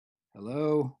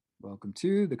Hello, welcome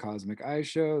to the Cosmic Eye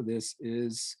Show. This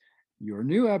is your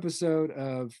new episode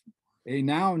of a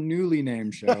now newly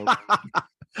named show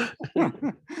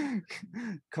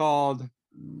called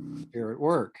Spirit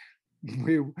Work.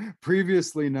 We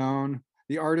previously known,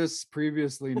 the artists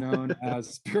previously known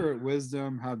as Spirit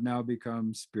Wisdom have now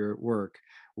become Spirit Work.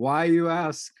 Why, you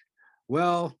ask?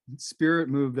 Well, Spirit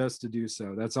moved us to do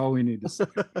so. That's all we need to say.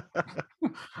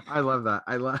 I love that.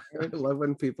 I love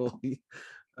when people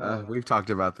we've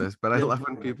talked about this, but I Yeah. love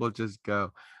when people just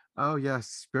go, "Oh yes,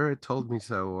 spirit told me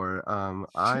so," or I'm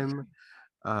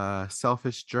a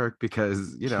selfish jerk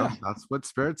because Yeah. that's what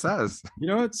spirit says. You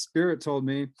know what? Spirit told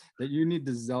me that you need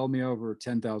to Zell me over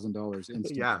 $10,000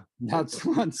 instantly. Yeah. That's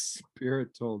what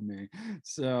Spirit told me.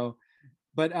 So,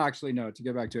 but actually, no. To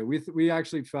get back to it, we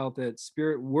actually felt that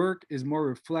Spirit work is more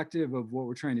reflective of what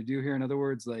we're trying to do here. In other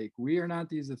words, like we are not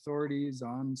these authorities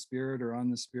on Spirit or on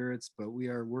the spirits, but we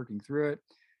are working through it.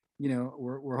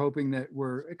 We're hoping that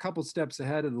we're a couple steps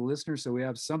ahead of the listener, so we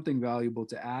have something valuable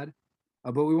to add.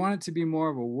 But we want it to be more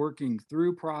of a working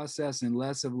through process and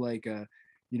less of like a,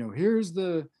 here's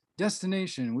the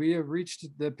destination. We have reached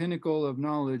the pinnacle of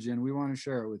knowledge, and we want to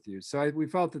share it with you. So we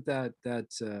felt that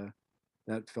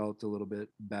felt a little bit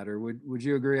better. Would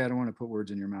you agree? I don't want to put words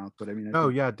in your mouth, but I mean, I Oh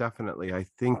think yeah, definitely. I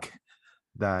think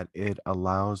that it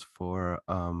allows for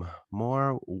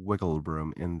more wiggle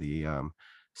room in the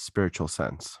spiritual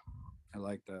sense. I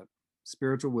like that.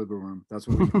 Spiritual wiggle room. That's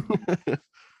what we need.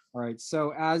 All right.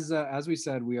 So as we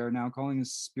said, we are now calling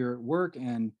this Spirit Work,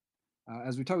 and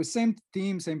as we talk, same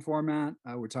theme, same format.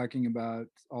 We're talking about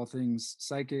all things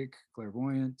psychic,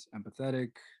 clairvoyant,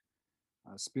 empathetic,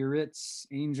 spirits,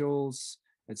 angels,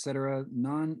 etc.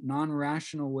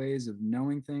 Non-rational ways of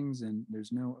knowing things, and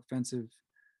there's no offensive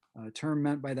term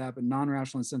meant by that, but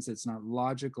non-rational in the sense that it's not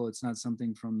logical. It's not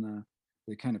something from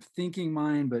the kind of thinking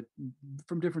mind, but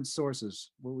from different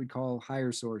sources, what we call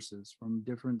higher sources, from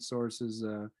different sources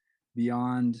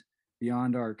beyond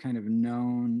beyond our kind of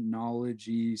known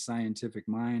knowledgey scientific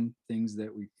mind, things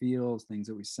that we feel, things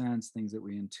that we sense, things that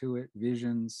we intuit,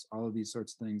 visions, all of these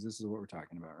sorts of things. This is what we're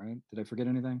talking about, right? Did I forget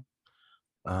anything?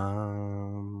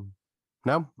 um,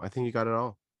 no, I think you got it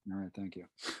all. All right, thank you.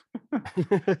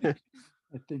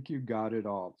 I think you got it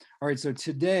all. All right, so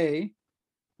today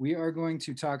we are going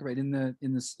to talk about in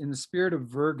the spirit of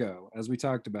Virgo, as we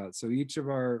talked about. So each of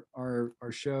our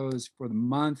shows for the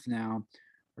month now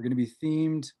are going to be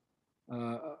themed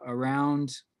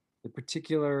around the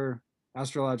particular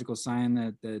astrological sign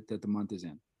that the month is in.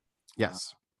 Uh,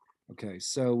 Yes. okay,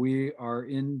 so we are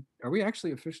in. Are we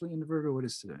actually officially in Virgo? What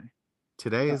is today?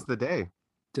 Today Yeah, is the day.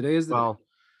 today is the day. Well,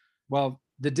 Well,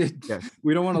 the day yes.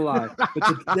 we don't want to lie, but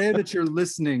the day that you're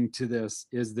listening to this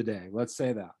is the day. Let's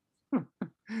say that.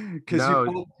 Because you No,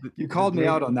 called, you the called me day.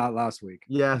 out on that last week.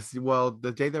 Yes, well,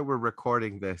 the day that we're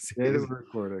recording this The day that we're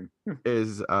recording.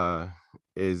 is uh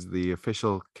is the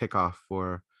official kickoff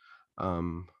for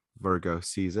um Virgo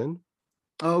season.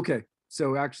 Oh, okay.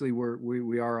 So actually,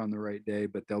 we are on the right day,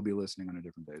 but they'll be listening on a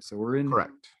different day. So we're in.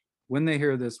 Correct. When they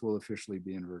hear this, we'll officially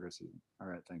be in Virgo season. All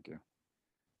right. Thank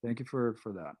you for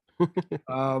that.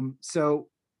 So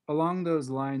along those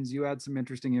lines, you had some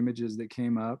interesting images that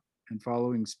came up, and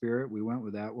following spirit, we went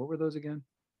with that. What were those again?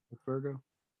 With Virgo?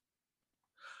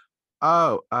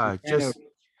 Oh, We kind of just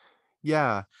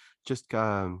yeah, just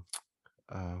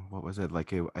what was it?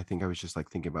 I think I was just like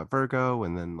thinking about Virgo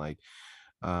and then like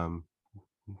um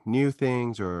new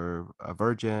things or a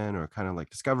virgin or kind of like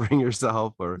discovering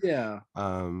yourself or yeah.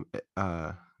 um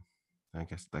eh, I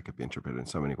guess that could be interpreted in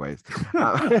so many ways.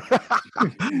 All right,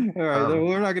 then Um,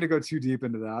 we're not going to go too deep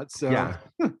into that. So, yeah,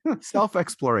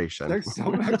 self-exploration. there's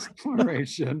some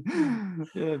exploration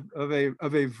of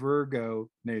a Virgo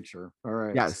nature. All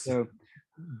right, Yes. so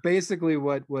basically,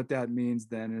 what that means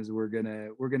then is we're gonna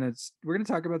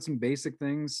talk about some basic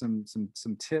things, some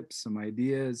tips, some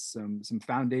ideas, some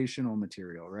foundational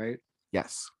material, right?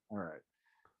 Yes. All right.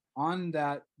 On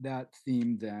that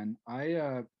theme, then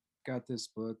I got this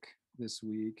book this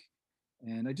week,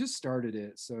 and I just started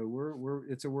it. So we're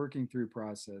it's a working through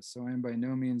process. So I am by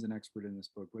no means an expert in this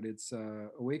book, but it's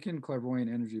Awaken Clairvoyant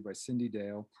Energy by Cindy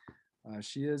Dale.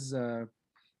 She is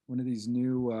one of these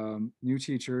new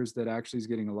teachers that actually is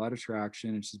getting a lot of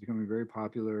traction, and she's becoming very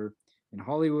popular in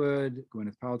Hollywood.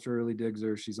 Gwyneth Paltrow really digs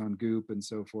her. She's on Goop and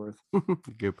so forth.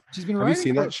 Goop. She's been Have you writing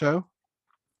seen that for. show?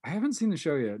 I haven't seen the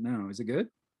show yet. No, is it good?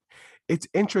 It's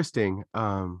interesting,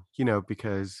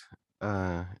 because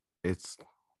uh it's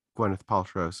Gwyneth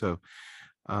Paltrow. So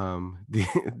the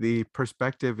the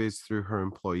perspective is through her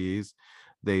employees.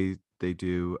 They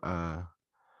do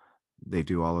they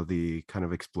do all of the kind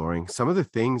of exploring. Some of the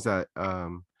things that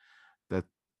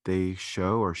they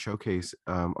show or showcase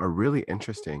are really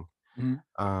interesting.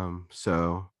 Mhm.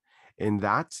 So in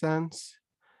that sense,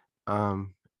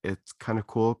 um, it's kind of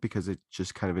cool because it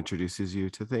just kind of introduces you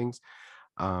to things.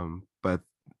 But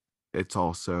it's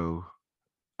also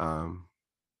um,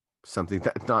 something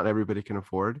that not everybody can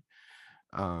afford.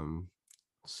 Um,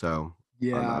 so on that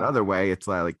Yeah. other way, it's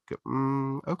like,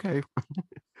 okay.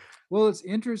 Well, it's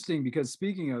interesting because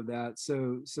speaking of that,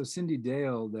 so Cindy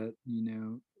Dale, that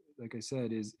like I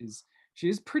said, is she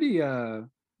is pretty.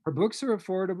 Her books are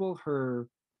affordable. Her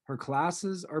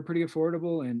classes are pretty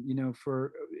affordable, and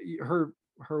for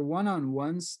her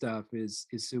one-on-one stuff is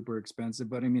super expensive.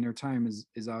 But I mean, her time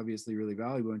is obviously really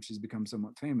valuable, and she's become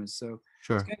somewhat famous. So it's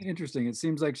Sure. kind of interesting. It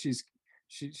seems like she's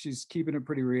keeping it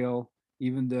pretty real,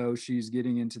 even though she's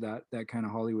getting into that kind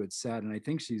of Hollywood set. And I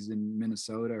think she's in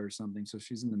Minnesota or something, so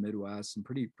she's in the Midwest and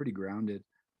pretty grounded.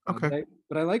 Okay.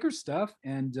 But I like her stuff,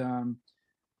 and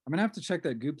I'm gonna have to check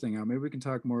that Goop thing out. Maybe we can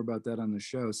talk more about that on the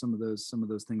show. Some of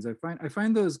those things I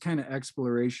find those kind of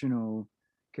explorational,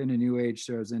 kind of new age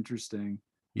shows interesting.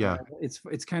 Yeah.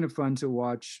 It's kind of fun to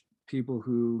watch people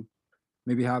who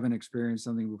maybe haven't experienced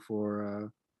something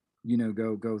before.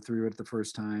 Go through it the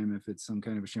first time, if it's some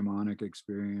kind of a shamanic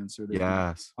experience, or they've done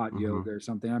Yes. hot yoga or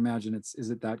something. I imagine is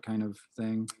it that kind of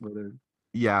thing where they're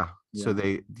Yeah. So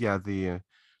yeah. the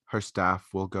her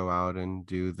staff will go out and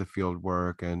do the field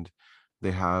work, and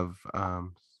they have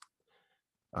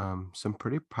some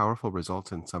pretty powerful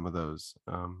results in some of those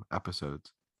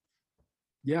episodes.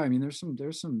 Yeah, I mean,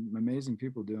 there's some amazing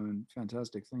people doing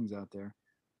fantastic things out there.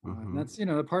 And Hmm. that's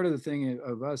a part of the thing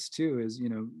of us too, is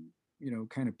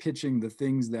kind of pitching the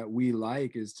things that we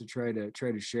like, is to try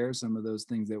to share some of those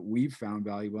things that we've found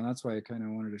valuable. And that's why I kind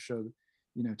of wanted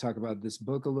to talk about this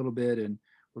book a little bit, and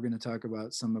we're going to talk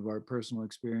about some of our personal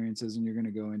experiences, and you're going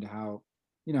to go into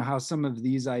how some of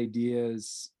these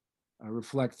ideas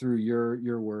reflect through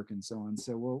your work and so on.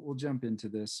 So we'll jump into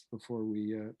this before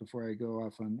I go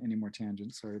off on any more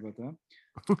tangents. Sorry about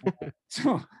that.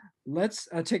 So let's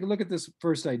take a look at this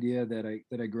first idea that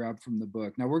I grabbed from the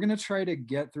book. Now we're going to try to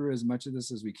get through as much of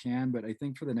this as we can, but I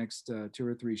think for the next two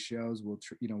or three shows,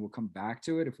 we'll come back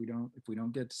to it. If we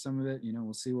don't get to some of it,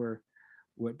 we'll see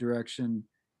what direction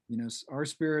our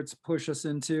spirits push us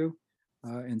into,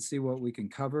 and see what we can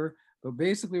cover. But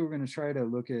basically, we're going to try to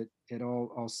look at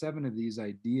all seven of these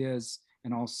ideas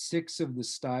and all six of the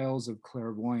styles of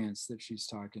clairvoyance that she's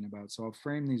talking about. So I'll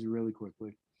frame these really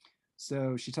quickly.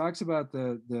 So she talks about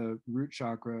the root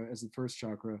chakra as the first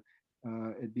chakra,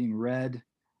 it being red,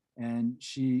 and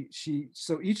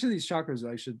so each of these chakras,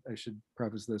 I should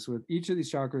preface this with, each of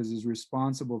these chakras is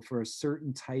responsible for a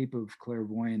certain type of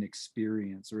clairvoyant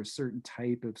experience, or a certain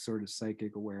type of sort of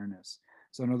psychic awareness.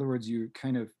 So in other words, you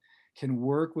kind of can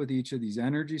work with each of these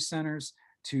energy centers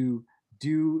to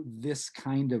do this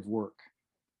kind of work.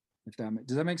 If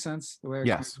does that make sense the way I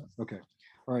explained Yes. it? Okay.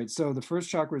 All right. So the first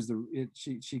chakra is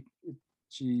she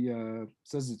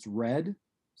says it's red,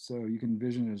 so you can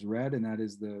envision it as red, and that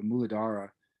is the Muladhara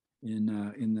in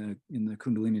the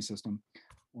Kundalini system,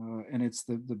 and it's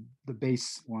the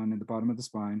base one at the bottom of the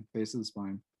spine, base of the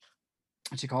spine.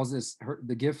 And she calls this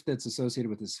the gift that's associated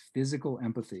with this physical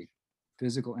empathy,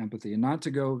 and not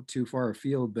to go too far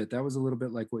afield, but that was a little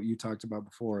bit like what you talked about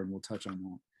before, and we'll touch on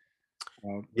that.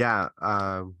 Yeah.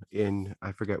 In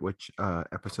I forget which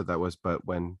episode that was, but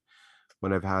when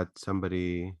I've had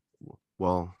somebody,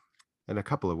 well, in a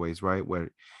couple of ways, right?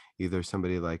 Where either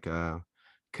somebody like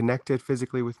connected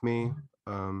physically with me,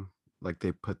 um, like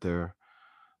they put their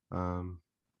um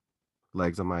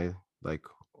legs on my, like,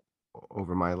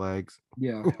 over my legs.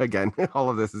 Yeah. Again, all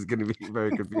of this is going to be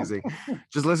very confusing.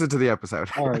 Just listen to the episode.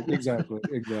 All right, exactly.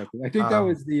 I think that um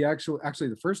was actually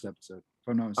the first episode, if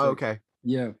I'm not mistaken. okay.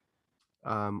 Yeah.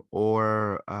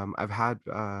 Or I've had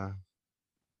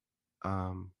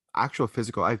actual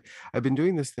physical, I've been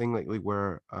doing this thing lately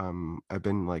where I've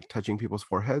been like touching people's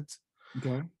foreheads,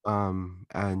 Okay.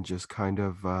 and just kind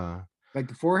of Like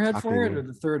the forehead, tapping forehead, or in.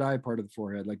 the third eye part of the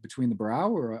forehead, like between the brow,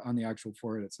 or on the actual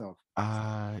forehead itself.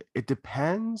 It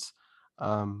depends.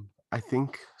 I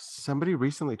think somebody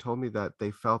recently told me that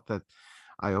they felt that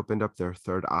I opened up their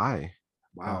third eye.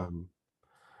 Wow. Um,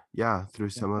 yeah, through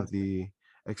some of Fantastic. the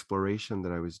exploration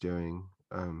that I was doing.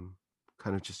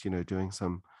 Kind of just, doing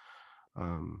some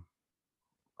um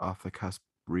off the cusp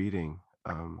reading.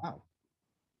 Wow.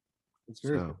 That's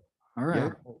very So cool. All yeah.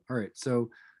 right. All right. So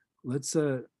let's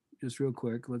just real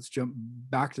quick, let's jump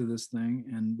back to this thing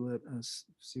and let us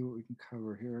see what we can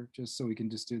cover here, just so we can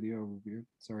just do the overview.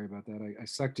 Sorry about that. I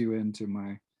sucked you into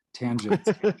my tangents.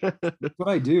 That's what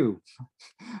I do.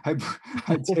 I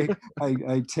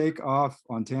I take off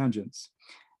on tangents.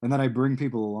 and then I bring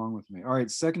people along with me. All right,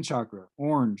 second chakra,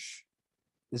 orange.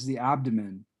 This is the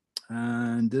abdomen.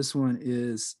 And this one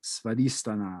is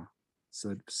Svadhisthana.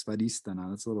 So Svadhisthana,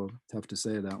 that's a little tough to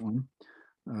say, that one.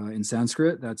 In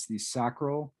Sanskrit, that's the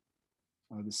sacral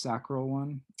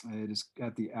one. It is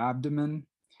at the abdomen.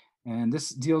 And this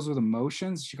deals with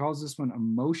emotions. She calls this one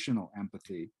emotional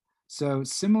empathy. So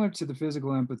similar to the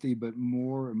physical empathy, but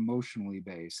more emotionally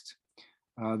based.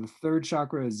 The third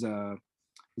chakra is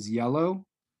yellow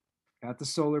at the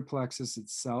solar plexus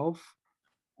itself.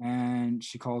 And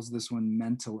she calls this one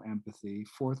mental empathy.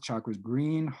 Fourth chakra is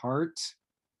green, heart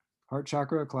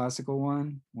chakra, a classical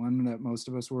one that most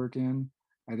of us work in,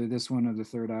 either this one or the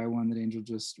third eye one that Angel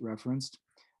just referenced.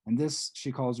 And this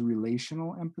she calls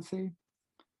relational empathy.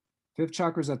 Fifth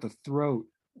chakra is at the throat.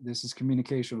 This is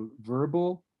communication,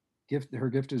 verbal gift. Her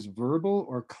gift is verbal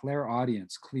or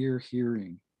clairaudience, clear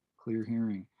hearing, clear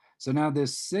hearing. So now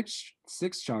this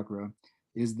sixth chakra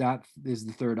is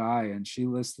the third eye, and she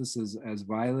lists this as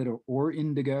violet or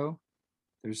indigo.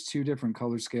 There's two different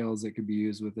color scales that could be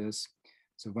used with this.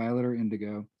 So violet or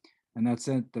indigo, and that's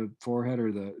at the forehead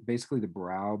or basically the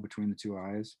brow between the two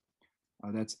eyes.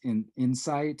 That's in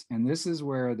insight, and this is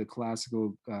where the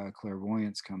classical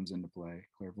clairvoyance comes into play.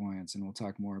 Clairvoyance, and we'll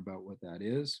talk more about what that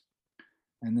is.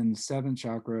 And then the seventh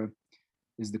chakra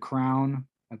is the crown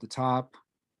at the top,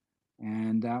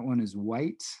 and that one is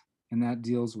white, and that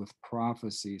deals with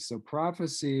prophecy. So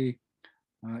prophecy,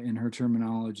 in her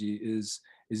terminology, is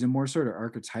a more sort of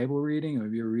archetypal reading, or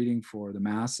you're reading for the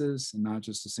masses and not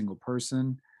just a single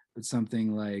person, but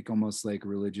something like almost like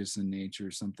religious in nature,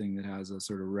 something that has a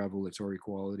sort of revelatory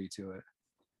quality to it.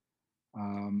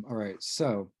 All right,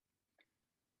 so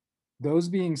those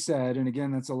being said, and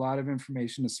again, that's a lot of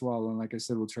information to swallow. And like I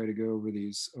said, we'll try to go over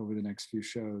these over the next few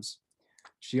shows.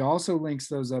 She also links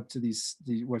those up to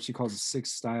what she calls the 6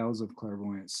 styles of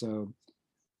clairvoyance. So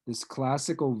this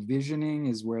classical visioning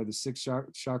is where the sixth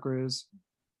chakra is,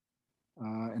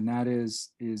 and that is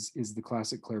the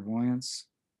classic clairvoyance.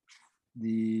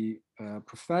 The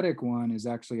prophetic one is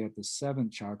actually at the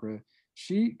 7th chakra.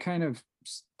 She kind of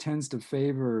tends to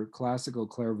favor classical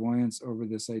clairvoyance over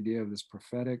this idea of this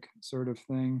prophetic sort of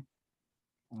thing.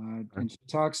 And she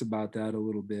talks about that a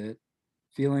little bit,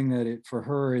 feeling that for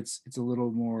her, it's a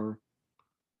little more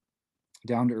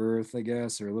down to earth, I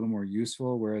guess, or a little more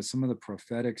useful. Whereas some of the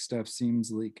prophetic stuff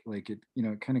seems like it,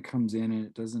 it kind of comes in and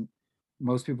it doesn't.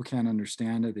 Most people can't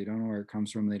understand it. They don't know where it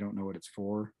comes from. They don't know what it's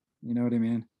for. You know what I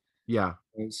mean? Yeah.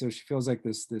 So she feels like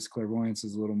this clairvoyance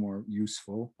is a little more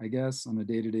useful, I guess, on a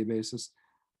day-to-day basis.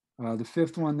 The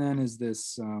fifth one then is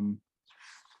this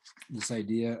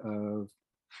idea of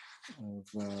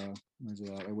where's it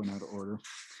at? I went out of order.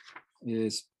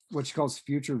 Is what she calls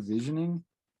future visioning.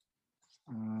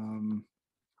 And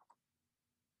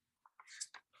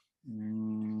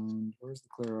where's the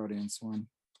clairaudience one?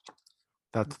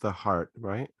 That's the heart,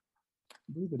 right?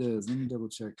 I believe it is. Let me double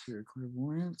check here.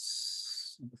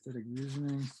 Clairvoyance, empathetic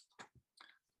visioning,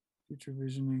 future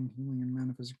visioning, healing and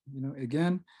manifesting.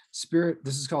 Again, spirit.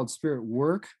 This is called spirit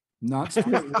work, not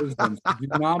spirit wisdom. So do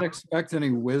not expect any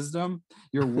wisdom.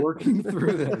 You're working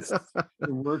through this.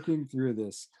 You're working through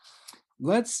this.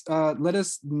 Let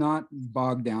us not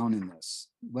bog down in this.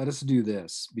 Let us do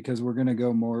this, because we're going to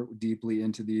go more deeply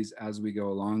into these as we go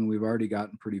along. We've already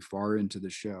gotten pretty far into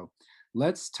the show.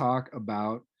 Let's talk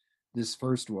about this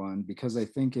first one, because I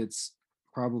think it's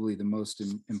probably the most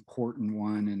important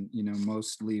one, and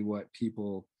mostly what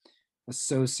people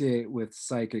associate with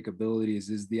psychic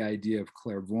abilities is the idea of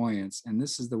clairvoyance. And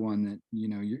this is the one that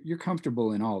you're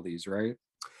comfortable in all these, right?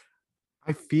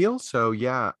 I feel so,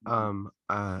 yeah.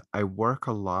 I work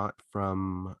a lot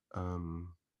from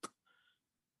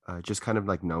just kind of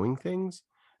like knowing things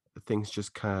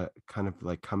just kind of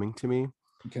like coming to me.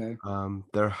 Okay.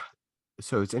 There,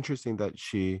 so it's interesting that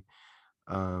she,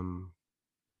 um,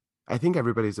 I think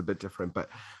everybody's a bit different, but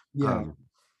Yeah.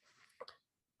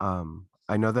 um,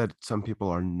 I know that some people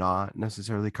are not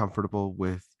necessarily comfortable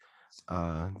with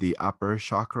the upper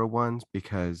chakra ones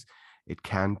because it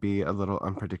can be a little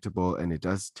unpredictable and it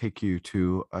does take you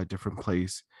to a different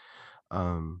place.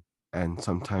 And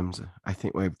sometimes I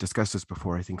think we've discussed this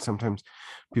before. I think sometimes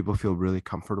people feel really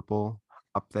comfortable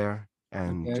up there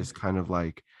and Okay. just kind of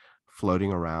like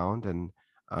floating around, and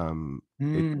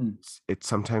Mm, it's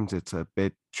sometimes it's a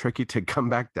bit tricky to come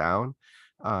back down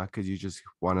because you just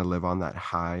want to live on that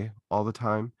high all the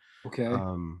time. okay.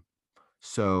 Um,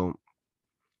 so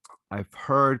I've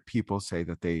heard people say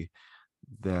that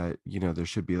there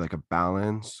should be like a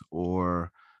balance,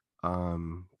 or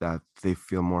that they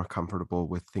feel more comfortable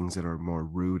with things that are more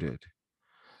rooted,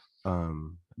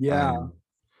 Yeah. and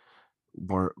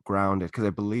more grounded, because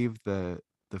I believe the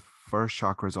first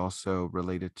chakra is also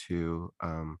related to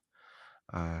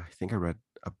I think I read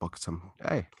a book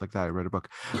hey, like that I read a book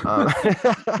um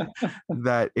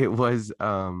that it was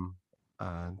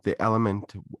the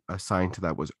element assigned to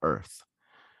that was earth.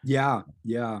 Yeah,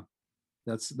 yeah.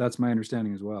 That's my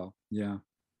understanding as well. Yeah.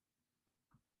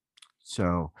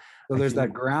 So So I there's that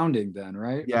think, grounding then,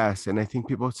 right? yes, and I think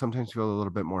people sometimes feel a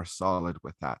little bit more solid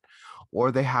with that,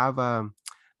 or they have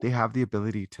the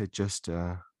ability to just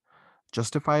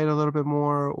justify it a little bit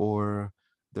more, or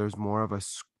there's more of a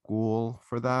school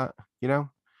for that,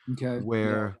 Okay. Yeah.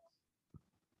 where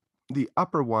the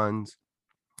upper ones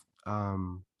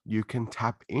you can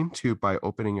tap into by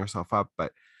opening yourself up,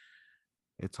 but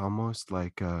it's almost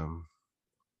like a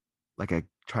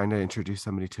trying to introduce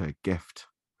somebody to a gift,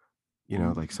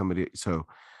 like Mm. somebody. So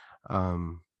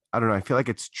I don't know, I feel like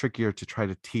it's trickier to try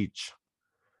to teach.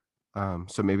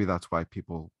 So maybe that's why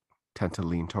people tend to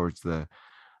lean towards the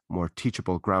more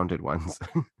teachable, grounded ones.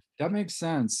 That makes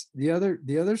sense. The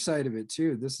other side of it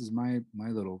too, this is my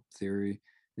little theory,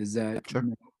 is Yeah, that, sure.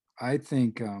 I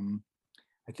think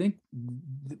I think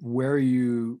where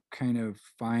you kind of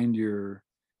find your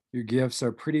gifts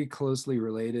are pretty closely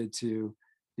related to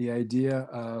the idea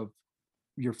of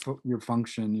your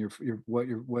function,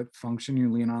 what function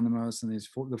you lean on the most, and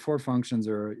the four functions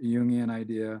are a Jungian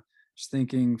idea: just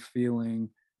thinking, feeling,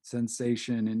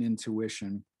 sensation, and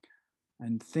intuition.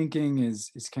 And thinking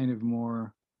is kind of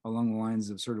more along the lines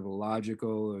of sort of a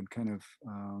logical and kind of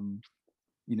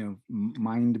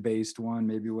mind-based one,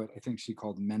 maybe what I think she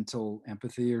called mental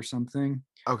empathy or something.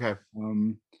 Okay.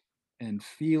 um, and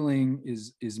feeling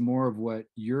is more of what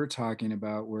you're talking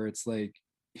about, where it's like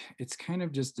it's kind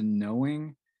of just a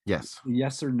knowing, Yes.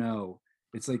 yes or no.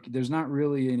 It's like there's not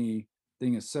really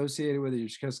anything associated with it. You're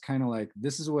just kind of like,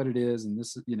 this is what it is, and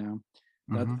this is,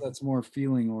 Hmm. that's more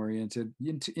feeling oriented.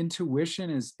 Intuition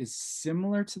is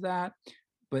similar to that,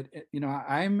 but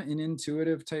I'm an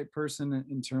intuitive type person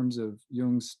in terms of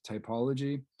Jung's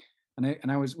typology. And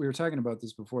we were talking about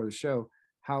this before the show,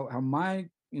 how my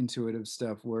intuitive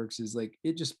stuff works is like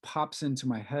it just pops into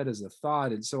my head as a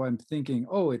thought, and so I'm thinking,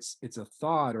 oh, it's a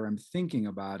thought, or I'm thinking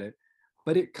about it,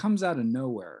 but it comes out of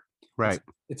nowhere. it's Right.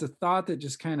 it's a thought that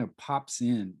just kind of pops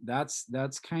in. That's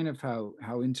kind of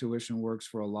how intuition works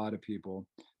for a lot of people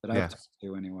that I've talked Yes.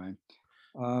 to anyway.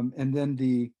 And then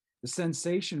the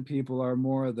sensation people are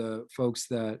more of the folks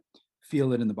that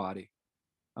feel it in the body.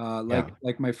 Yeah.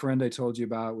 Like my friend I told you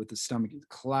about with the stomach,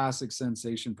 classic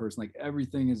sensation person. Like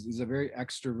everything is a very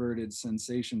extroverted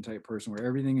sensation type person, where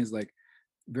everything is like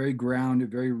very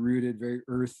grounded, very rooted, very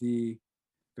earthy,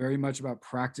 very much about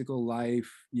practical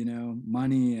life,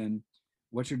 money and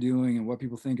what you're doing and what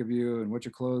people think of you and what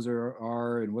your clothes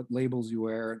are and what labels you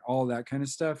wear and all that kind of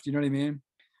stuff. Do you know what I mean?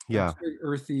 Like Yeah. very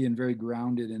earthy and very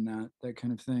grounded in that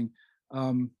kind of thing.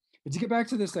 Um, but to get back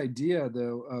to this idea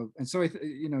though, and so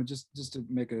just to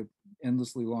make a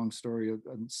endlessly long story,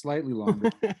 slightly longer,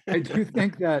 I do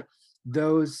think that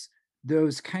those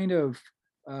those kind of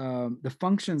the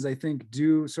functions, I think,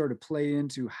 do sort of play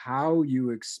into how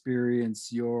you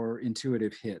experience your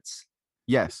intuitive hits.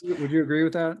 Yes. Would you agree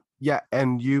with that? Yeah,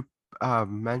 and you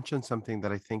mentioned something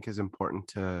that I think is important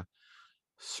to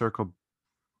circle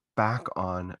back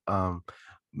on.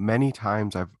 Many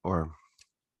times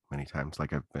many times,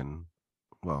 like I've been,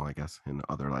 well, I guess in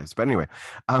other lives, but anyway,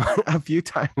 a few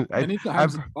times Many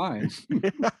times I've it's fine.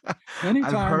 Many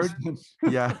I've times.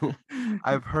 heard, yeah,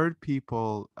 I've heard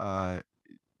people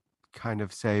kind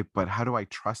of say, but how do I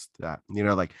trust that?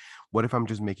 Like, what if I'm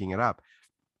just making it up?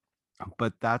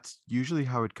 But that's usually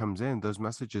how it comes in. Those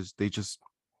messages, they just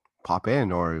pop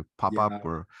in or pop up, Yeah,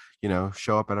 or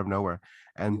show up out of nowhere.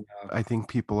 And yeah, I think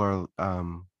people are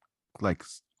like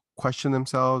question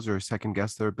themselves or second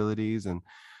guess their abilities, and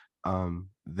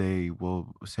they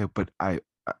will say, but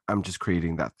I'm just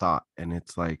creating that thought. And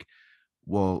it's like,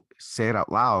 well, say it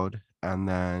out loud, and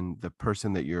then the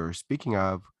person that you're speaking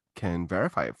of can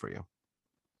verify it for you.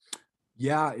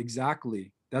 yeah,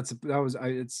 exactly.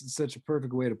 It's such a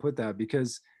perfect way to put that,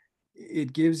 because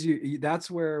it gives you,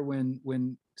 that's where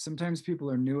when sometimes people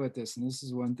are new at this, and this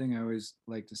is one thing I always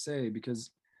like to say,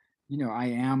 because I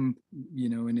am,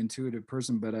 an intuitive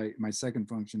person, but my second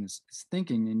function is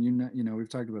thinking. And we've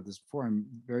talked about this before. I'm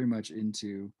very much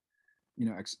into,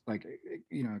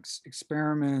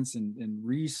 experiments and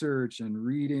research and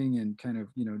reading and kind of,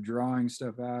 drawing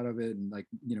stuff out of it, and like,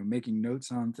 making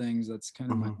notes on things. That's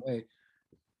kind of my Hmm. way.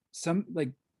 Some,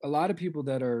 like, a lot of people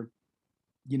that are,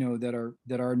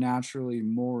 that are naturally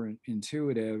more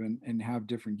intuitive and have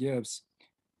different gifts.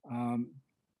 um,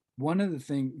 One of the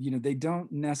things, they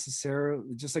don't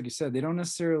necessarily, just like you said, they don't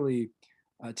necessarily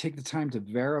take the time to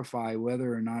verify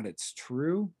whether or not it's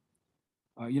true.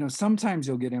 sometimes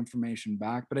you'll get information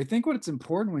back, but I think what's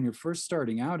important when you're first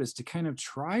starting out is to kind of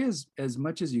try as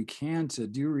much as you can to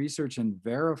do research and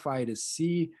verify to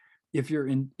see if your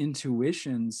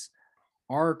intuitions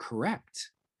are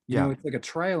correct. Yeah. It's like a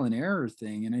trial and error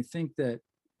thing. And I think that,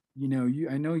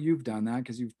 I know you've done that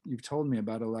because you've told me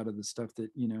about a lot of the stuff that,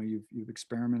 you've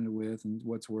experimented with and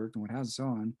what's worked and what hasn't, so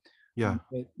on. Yeah.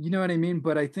 But you know what I mean?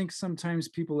 But I think sometimes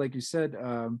people, like you said,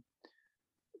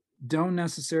 don't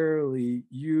necessarily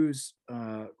use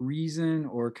reason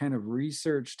or kind of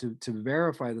research to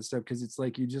verify the stuff, because it's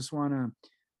like you just want to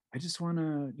I just want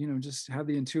to, just have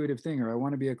the intuitive thing, or I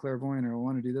want to be a clairvoyant, or I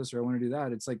want to do this, or I want to do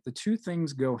that. It's like the two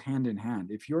things go hand in hand.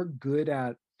 If you're good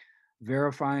at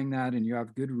verifying that and you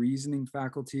have good reasoning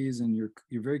faculties and you're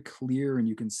very clear and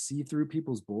you can see through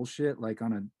people's bullshit like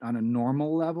on a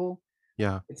normal level,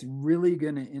 Yeah. it's really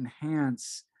going to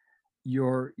enhance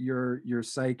your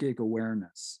psychic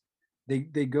awareness.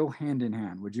 They go hand in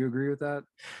hand. Would you agree with that?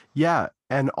 Yeah.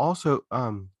 And also,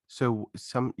 so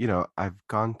some, I've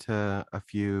gone to a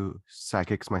few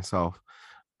psychics myself.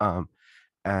 Um,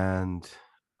 and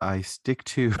I stick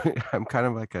to I'm kind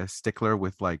of like a stickler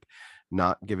with like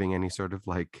not giving any sort of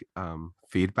like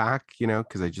feedback,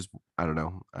 because I don't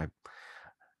know,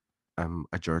 I'm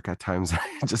a jerk at times.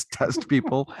 I just test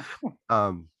people.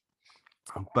 Um,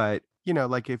 but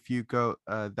like if you go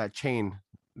that chain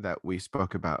that we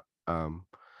spoke about,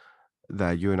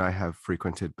 that you and I have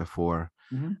frequented before,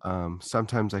 Mhm.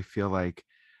 sometimes I feel like,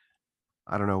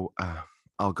 I don't know,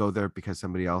 I'll go there because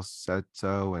somebody else said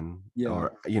so, and Yeah.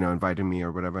 or invited me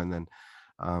or whatever, and then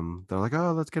they're like,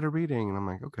 "Oh, let's get a reading," and I'm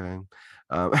like, "Okay,"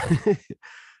 um,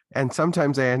 and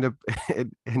sometimes I end up it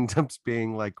ends up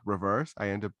being like reverse. I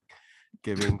end up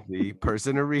giving the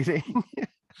person a reading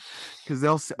because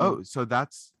they'll say, Yeah. "Oh, so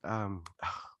that's."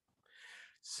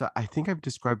 So I think I've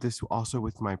described this also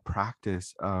with my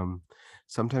practice.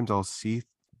 Sometimes I'll see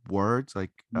words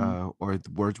like, Mm. or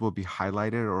the words will be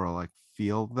highlighted, or I'll like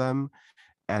feel them,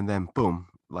 and then boom,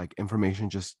 like information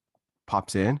just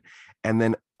pops in, and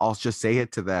then I'll just say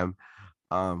it to them,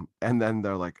 and then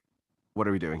they're like, what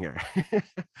are we doing here?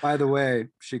 By the way,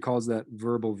 she calls that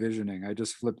verbal visioning. I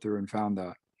just flipped through and found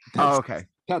that. Oh, That's okay,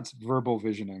 that's verbal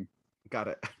visioning. got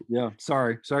it. Yeah.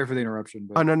 Sorry for the interruption,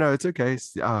 Oh, but no, no, it's okay.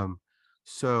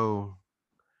 So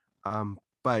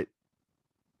but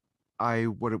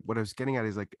what I was getting at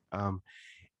is like,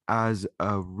 as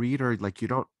a reader, like you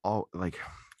don't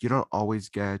always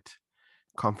get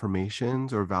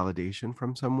confirmations or validation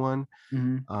from someone.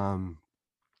 Mhm. um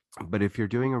but if you're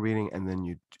doing a reading, and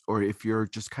then or if you're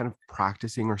just kind of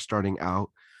practicing or starting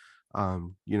out,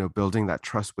 building that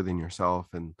trust within yourself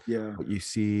and Yeah. what you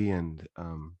see, and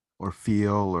or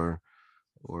feel,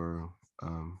 or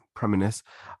premonition,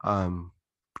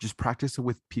 just practice it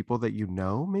with people that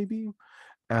maybe,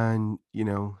 and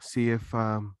see if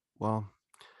well,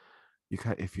 you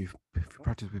kind if you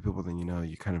practice with people, then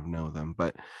you kind of know them,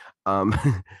 but um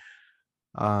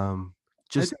um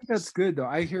I just think that's good though.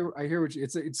 I hear what you,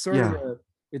 it's sort of yeah, a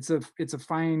it's a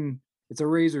fine, it's a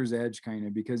razor's edge kind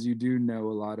of, because you do know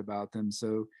a lot about them.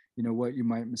 So, what you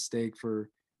might mistake for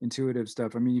intuitive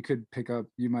stuff. I mean, you could pick up,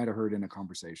 you might have heard in a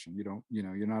conversation. You don't,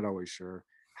 you're not always sure.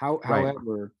 right,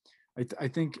 However, I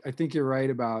think you're right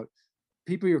about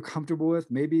people you're comfortable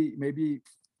with, maybe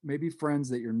friends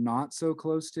that you're not so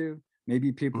close to,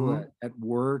 maybe people hmm at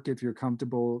work, if you're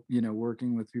comfortable,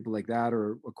 working with people like that,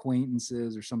 or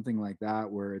acquaintances or something like that,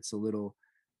 where it's a little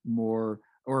more,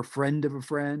 or a friend of a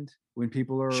friend when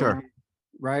people are sure, around,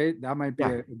 right? That might be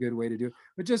yeah, a good way to do it.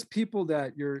 But just people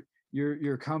that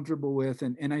you're comfortable with.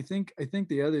 And I think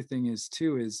the other thing is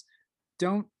too is,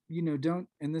 don't,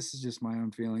 and this is just my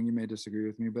own feeling, you may disagree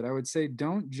with me, but I would say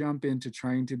don't jump into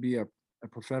trying to be a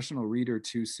professional reader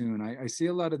too soon. I see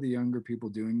a lot of the younger people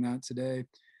doing that today.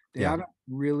 They yeah, haven't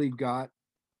really got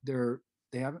their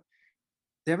they haven't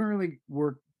they haven't really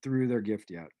worked through their gift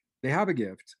yet. They have a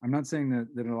gift. I'm not saying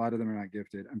that a lot of them are not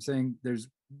gifted. I'm saying there's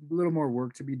a little more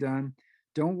work to be done.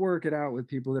 Don't work it out with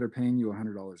people that are paying you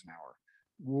 $100 an hour.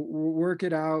 Work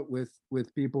it out with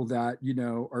people that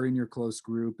are in your close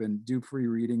group, and do free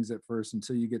readings at first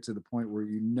until you get to the point where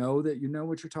that you know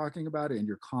what you're talking about and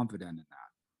you're confident in that.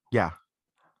 yeah,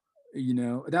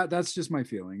 That's just my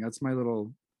feeling. That's my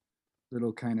little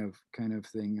kind of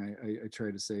thing I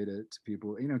try to say to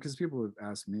people, because people have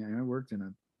asked me. I worked in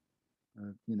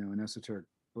an esoteric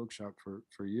bookshop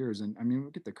for years, and I mean,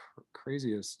 we get the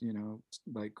craziest,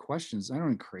 like questions. I don't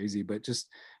mean crazy, but just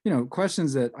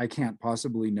questions that I can't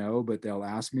possibly know, but they'll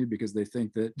ask me because they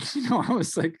think that I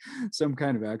was like some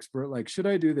kind of expert. Like, should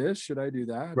I do this? Should I do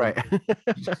that? right.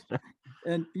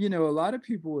 And you know, a lot of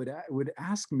people would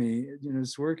ask me, you know,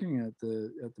 just working at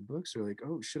the bookstore, like,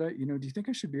 oh, should I, you know, do you think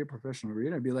I should be a professional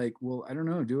reader? I'd be like, well, I don't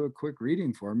know, do a quick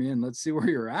reading for me and let's see where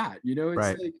you're at. You know, it's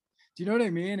Right. like, do you know what I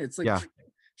mean? It's like Yeah,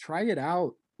 try it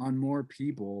out on more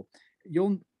people.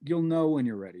 You'll know when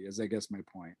you're ready, is I guess my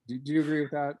point. Do you agree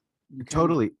with that? You kind of,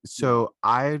 totally. yeah. So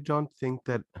I don't think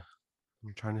that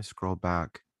I'm trying to scroll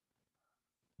back.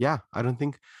 Yeah, I don't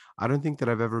think that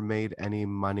I've ever made any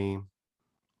money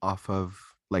off of,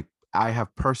 like, I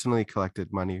have personally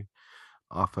collected money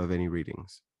off of any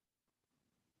readings.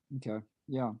 Okay.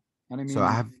 Yeah. And I So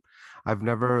mean, I've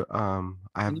never I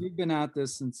have and you've been at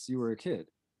this since you were a kid.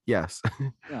 yes.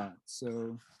 Yeah.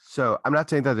 So So I'm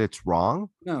not saying that it's wrong.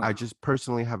 I no, just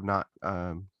personally have not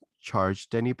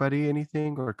charged anybody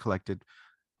anything or collected.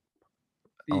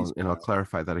 fees And for I'll that.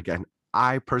 clarify that again.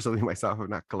 I personally myself have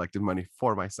not collected money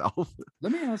for myself.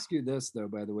 Let me ask you this though,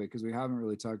 by the way, because we haven't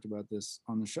really talked about this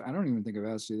on the show. I don't even think I've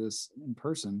asked you this in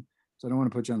person, so I don't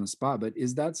want to put you on the spot. But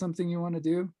is that something you want to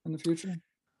do in the future?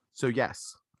 So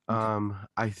yes,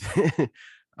 Okay.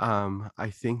 I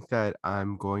think that I have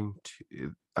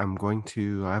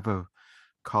a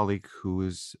colleague who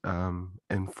has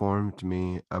informed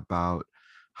me about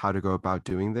how to go about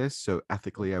doing this. So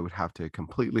ethically, I would have to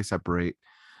completely separate,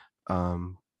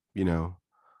 um, you know,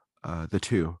 the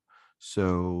two.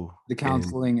 So The in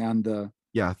counseling and the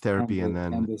yeah, therapy, and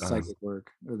then psychic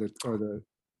work or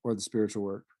the spiritual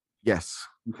work. yes.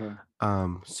 Okay.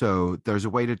 So there's a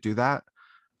way to do that.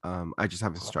 I just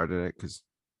haven't started it because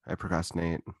I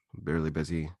procrastinate. I'm barely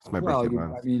busy. It's my Well, birthday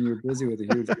month. I mean, you're busy with a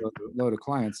huge load of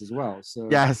clients as well. So,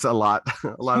 Yes, a lot,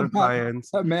 a lot of clients.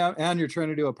 and you're trying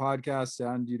to do a podcast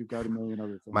and you've got a million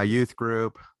other My things. youth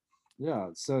group, Yeah.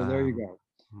 So there you um, go.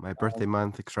 my birthday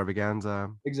month extravaganza.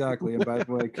 Exactly. And by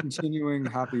the way, continuing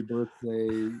happy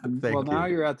birthday. Well, Thank now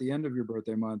you. you're at the end of your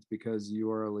birthday month because you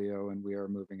are a Leo and we are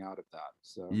moving out of that.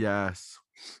 So, Yes.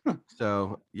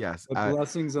 So yes, but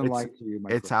blessings and it's light to you, my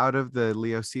it's friend. out of the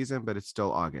Leo season, but it's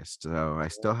still August, so I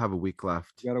still Yeah. have a week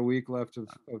left. You got a week left of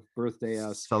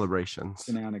birthday-esque Celebrations.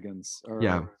 shenanigans. All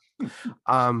Yeah.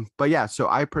 right. But yeah, so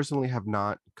I personally have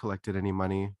not collected any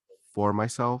money for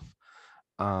myself.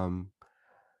 Um,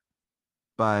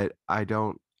 but I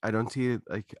don't see it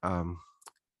like I'm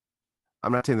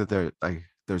not saying that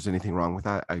there's anything wrong with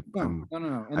that. No, no, no,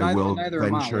 no. I will Neither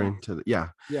am I. venture into yeah.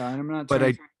 Yeah. And I'm not But trying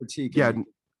I to critique yeah, any.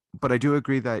 but I do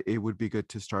agree that it would be good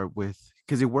to start with,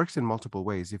 because it works in multiple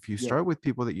ways. If you Yeah. start with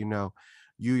people that you know,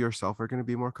 you yourself are going to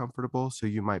be more comfortable, so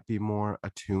you might be more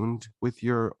attuned with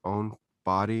your own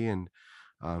body and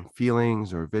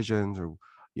feelings or visions, or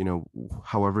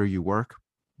however you work.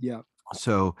 Yeah.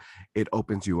 So it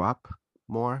opens you up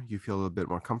more. You feel a bit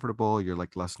more comfortable. You're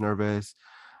like less nervous.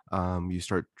 You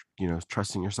start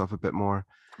trusting yourself a bit more,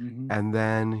 Hmm. and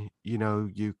then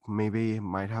you maybe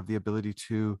might have the ability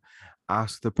to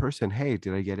ask the person, hey,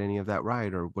 did I get any of that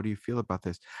right, or what do you feel about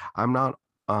this? i'm not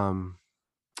um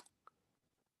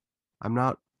I'm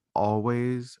not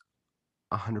always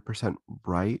 100%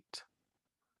 right,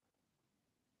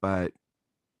 but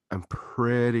I'm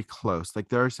pretty close. Like,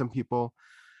 there are some people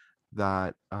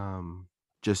that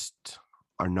just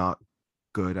are not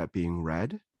good at being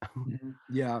read.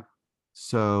 Yeah.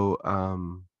 So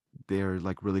they're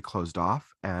like really closed off.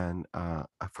 And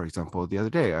for example, the other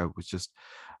day I was just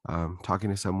talking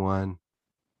to someone,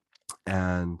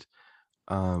 and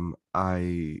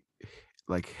I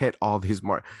like hit all these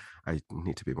marks. I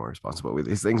need to be more responsible with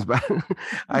these things, but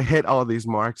I hit all these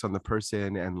marks on the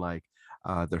person, and like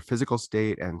their physical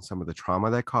state and some of the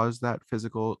trauma that caused that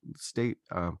physical state.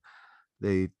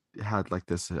 They had like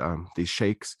these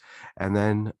shakes, and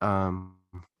then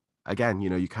again,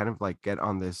 you kind of like get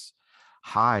on this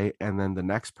high, and then the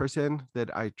next person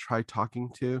that I tried talking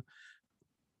to,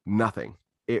 nothing.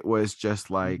 It was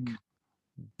just like Mhm.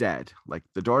 dead, like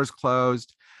the doors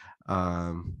closed.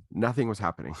 Nothing was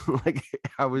happening. Like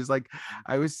I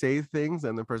was saying things,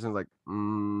 and the person was like,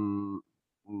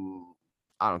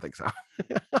 I don't think so.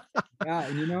 Yeah,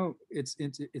 and you know, it's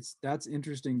that's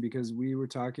interesting because we were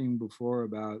talking before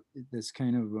about this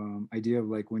kind of idea of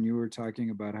like when you were talking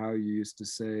about how you used to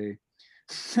say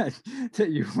that,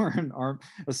 that you were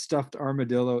a stuffed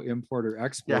armadillo importer Yeah.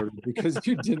 exporter because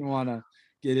you didn't want to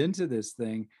get into this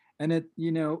thing. And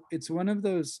it's one of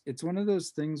those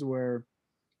things where,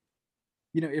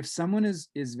 you know, if someone is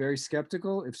very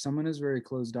skeptical, if someone is very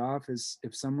closed off, is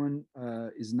if someone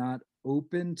is not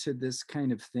open to this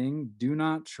kind of thing, do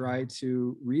not try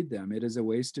to read them. It is a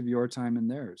waste of your time and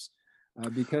theirs,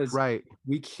 because Right.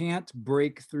 we can't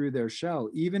break through their shell.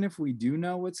 Even if we do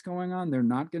know what's going on, they're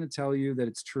not going to tell you that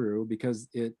it's true because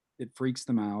it freaks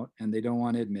them out and they don't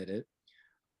want to admit it.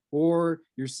 or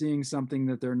you're seeing something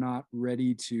that they're not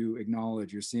ready to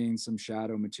acknowledge. You're seeing some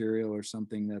shadow material or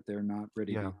something that they're not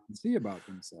ready to Yeah. even see about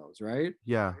themselves, right?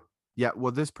 Yeah. Yeah.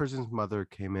 Well, this person's mother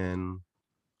came in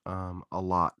a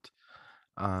lot,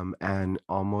 and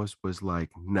almost was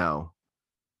like, no,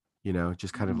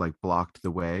 just kind of Mhm. like blocked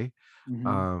the way.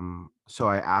 Mhm. So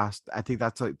I asked, I think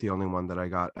that's like the only one that I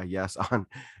got a yes on.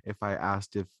 If I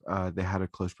asked if they had a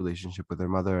close relationship with their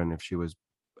mother and if she was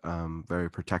very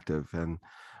protective, and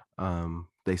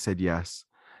they said yes.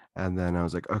 And then I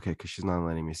was like, okay, because she's not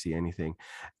letting me see anything.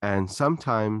 And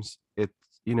sometimes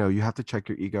it's, you have to check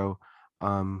your ego.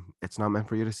 It's not meant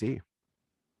for you to see,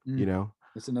 you Mm. know.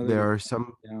 That's another There good are point.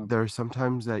 some Yeah. there are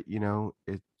sometimes that,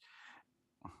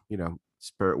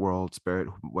 spirit world, spirit,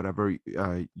 whatever you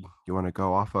want to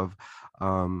go off of,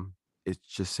 um, it's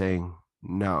just saying,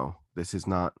 no, this is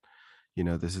not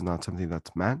something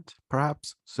that's meant,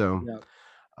 perhaps. So Yeah.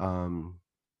 um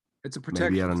It's a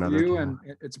maybe protection at for another you, time.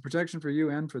 and it's a protection for you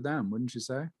and for them, wouldn't you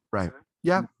say? Right.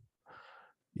 Yeah. Yeah.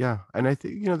 Yeah. And I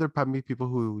think, there probably be people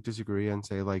who disagree and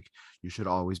say like you should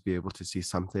always be able to see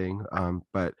something.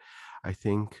 But I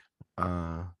think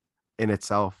in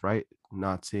itself, right,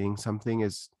 not seeing something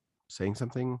is saying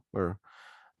something. Or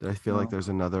I feel like Well, there's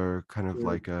another kind of sure.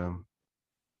 like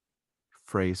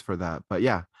phrase for that. But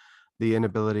yeah, the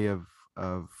inability of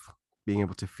being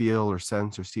able to feel or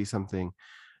sense or see something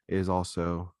is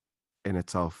also in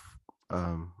itself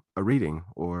a reading,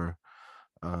 or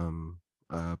um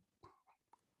uh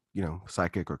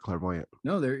psychic or clairvoyant.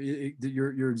 No,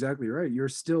 you're exactly right. You're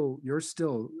still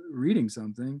reading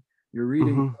something. You're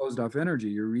reading Hmm. closed off energy.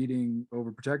 You're reading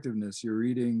overprotectiveness. You're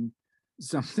reading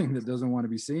something that doesn't want to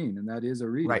be seen, and that is a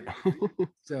reading. Right.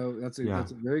 So Yeah.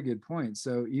 that's a very good point.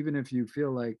 So even if you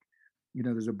feel like,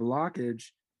 there's a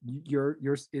blockage, you're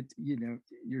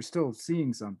still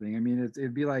seeing something. I mean,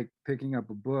 it'd be like picking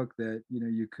up a book that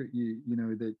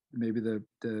that maybe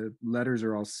the letters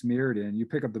are all smeared in. You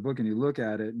pick up the book and you look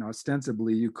at it, and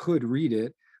ostensibly you could read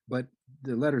it, but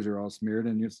the letters are all smeared,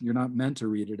 and you're not meant to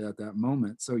read it at that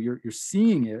moment. So you're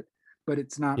seeing it, but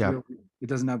it's not Yeah. really. It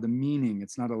doesn't have the meaning.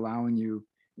 It's not allowing you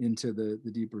into the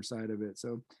deeper side of it.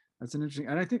 So that's an interesting,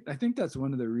 and I think that's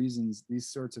one of the reasons these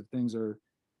sorts of things are,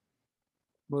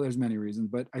 well, there's many reasons,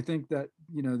 but I think that,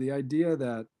 the idea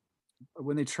that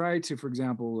when they try to, for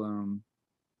example,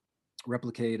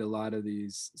 replicate a lot of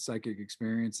these psychic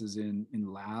experiences in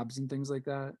labs and things like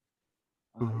that,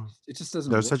 Hmm. it just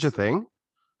doesn't There's work. such a thing.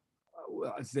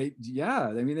 Well, yeah,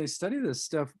 I mean, they study this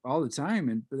stuff all the time,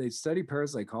 and they study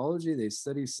parapsychology, they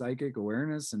study psychic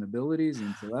awareness and abilities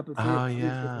and telepathy and Oh all these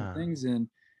different yeah, things in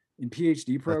PhD that's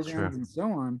true. programs and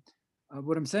so on.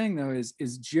 What I'm saying though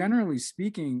is generally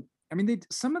speaking, I mean,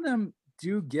 some of them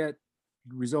do get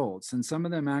results, and some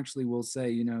of them actually will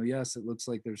say, yes, it looks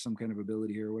like there's some kind of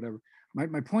ability here or whatever.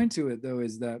 My point to it though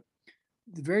is that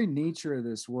the very nature of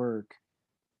this work,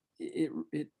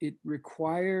 it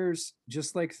requires,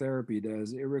 just like therapy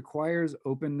does, it requires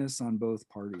openness on both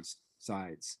parties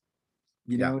sides.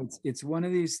 Yeah. It's one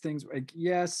of these things, like,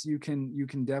 yes, you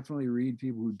can definitely read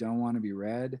people who don't want to be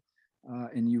read,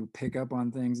 and you pick up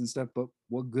on things and stuff, but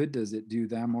what good does it do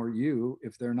them or you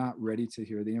if they're not ready to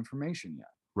hear the information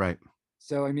yet? Right.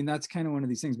 So I mean, that's kind of one of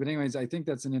these things. But anyways, I think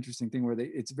that's an interesting thing where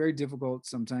it's very difficult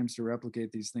sometimes to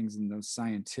replicate these things in those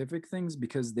scientific things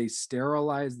because they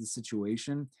sterilize the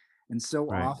situation. And so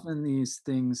Right. often these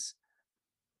things,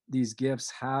 these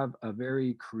gifts have a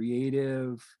very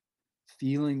creative,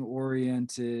 feeling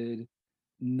oriented,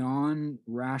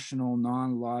 non-rational,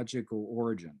 non-logical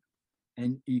origin.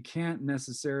 And you can't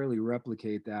necessarily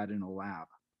replicate that in a lab.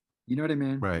 You know what I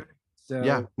mean? Right.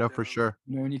 Yeah. So, No, for sure.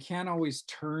 and you can't always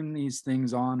turn these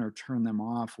things on or turn them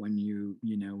off when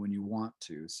when you want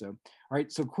to. So, all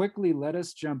right. So quickly, let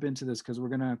us jump into this because we're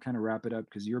gonna kind of wrap it up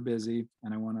because you're busy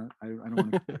and I don't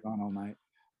want to keep it on all night.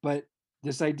 But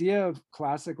this idea of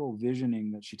classical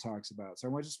visioning that she talks about.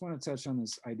 So I just want to touch on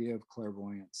this idea of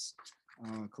clairvoyance.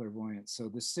 Clairvoyance. So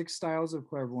the 6 styles of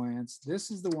clairvoyance.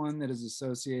 This is the one that is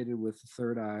associated with the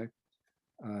third eye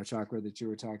chakra that you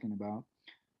were talking about,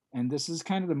 and this is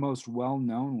kind of the most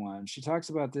well-known one. She talks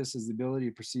about this as the ability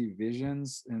to perceive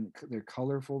visions, and they're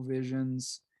colorful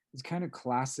visions. It's kind of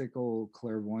classical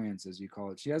clairvoyance, as you call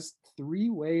it. She has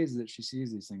 3 ways that she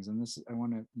sees these things, and this I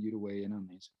want you to weigh in on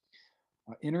these.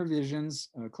 Inner visions,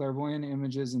 clairvoyant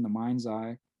images in the mind's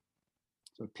eye,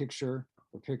 so a picture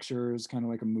or pictures, kind of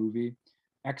like a movie.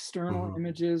 External Hmm.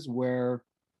 images where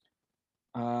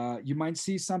you might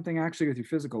see something actually with your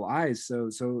physical eyes. So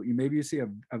you see a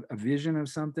vision of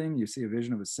something. You see a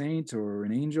vision of a saint or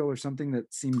an angel or something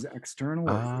that seems external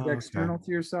or is Oh, okay. external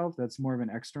to yourself. That's more of an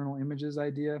external images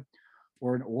idea.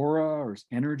 or an aura or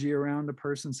energy around a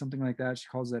person, something like that. She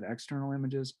calls that external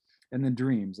images. And then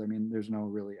dreams. I mean, there's no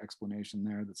really explanation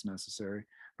there that's necessary,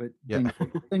 but Yeah.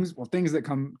 things that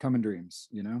come in dreams,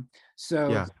 you know?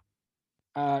 So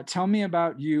Yeah. tell me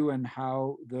about you and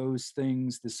how those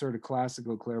things, this sort of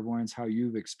classical clairvoyance, how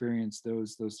you've experienced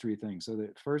those three things. So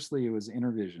that firstly, it was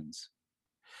inner visions.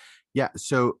 Yeah.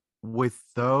 So with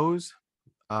those,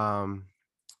 um,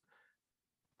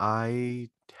 I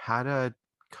had a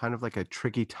kind of like a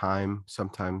tricky time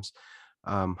sometimes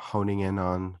honing in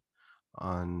on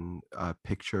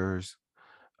pictures.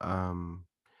 Um,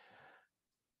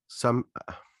 some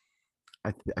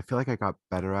I feel like I got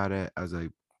better at it as I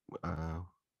uh,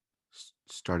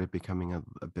 started becoming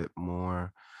a bit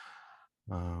more,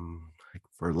 like,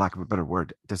 for lack of a better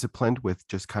word, disciplined with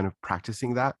just kind of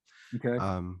practicing that. Okay.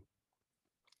 Um,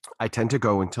 I tend to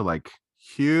go into like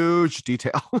huge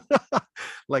detail,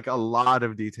 like a lot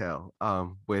of detail,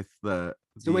 with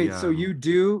So wait, so you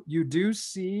do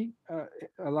see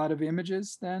a lot of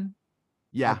images then?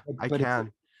 yeah, I But it's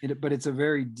can. but it's a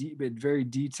very deep, very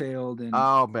detailed and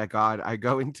Oh my God. I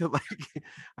go into like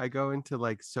I go into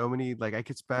like so many, like I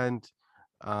could spend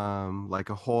like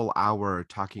a whole hour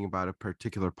talking about a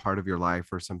particular part of your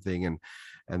life or something.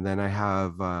 And then I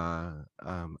have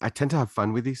I tend to have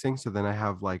fun with these things. So then I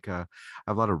have like I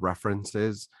have a lot of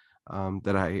references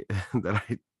that I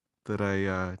that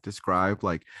I describe.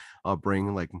 Like I'll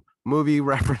bring like movie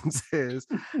references,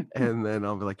 and then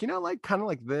I'll be like, like kind of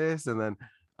like this, and then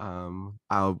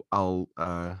I'll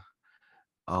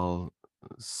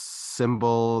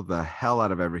symbol the hell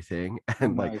out of everything oh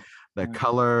and like nice. the Nice.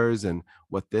 colors and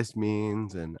what this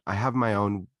means. And I have my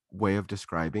own way of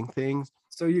describing things.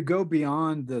 So you go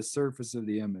beyond the surface of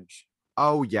the image.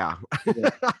 Oh yeah.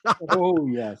 Yeah. Oh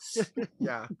yes.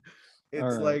 Yeah. All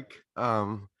It's right. like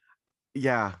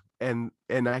yeah, and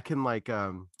I can like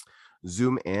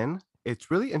zoom in.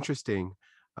 It's really interesting.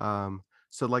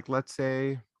 So like let's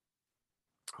say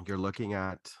you're looking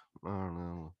at, I don't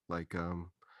know, like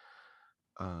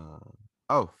uh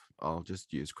oh, I'll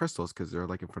just use crystals because they're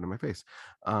like in front of my face.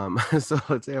 So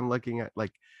let's say I'm looking at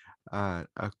like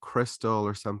a crystal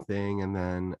or something, and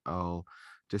then I'll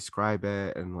describe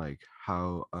it and like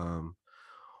how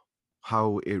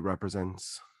it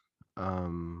represents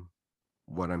um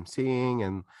what I'm seeing,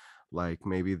 and like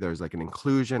maybe there's like an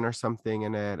inclusion or something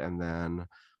in it, and then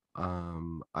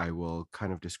I will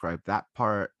kind of describe that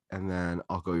part, and then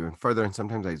I'll go even further, and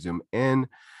sometimes I zoom in,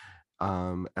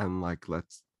 and like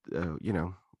let's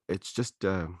it's just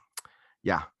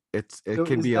yeah, it So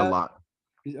can is be a that, lot.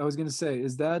 I was gonna say,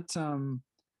 is that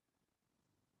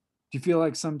do you feel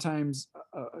like sometimes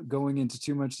going into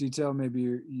too much detail, maybe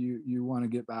you want to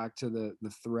get back to the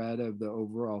thread of the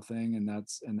overall thing, and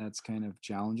that's kind of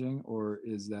challenging, or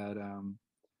is that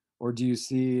or do you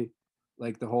see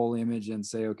like the whole image and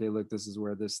say, okay, look, this is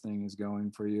where this thing is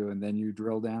going for you, and then you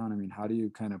drill down? I mean, how do you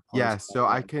kind of parse Yeah, that so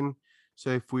I out? can, so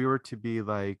if we were to be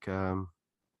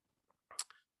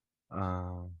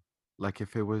uh, like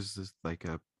if it was like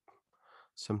a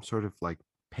some sort of like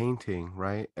painting,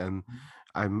 right? And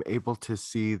I'm able to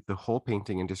see the whole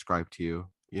painting and describe to you,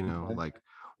 Okay. like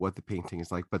what the painting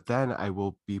is like. But then I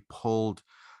will be pulled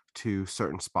to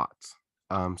certain spots.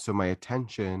 So my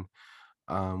attention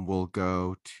will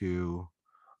go to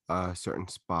a certain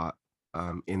spot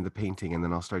in the painting, and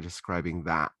then I'll start describing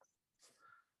that.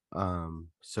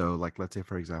 So like let's say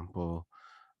for example,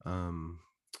 um,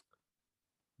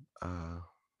 uh,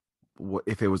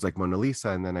 if it was like Mona Lisa,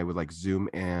 and then I would like zoom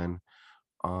in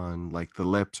on like the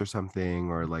lips or something,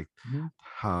 or like Mhm.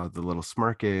 how the little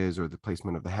smirk is, or the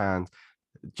placement of the hands,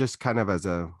 just kind of as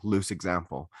a loose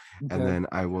example. And Okay. then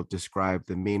I will describe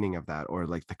the meaning of that, or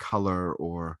like the color,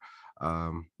 or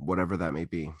whatever that may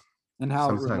be. And how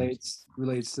it Sometimes.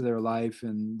 relates to their life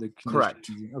and the Correct.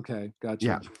 conditions. Okay,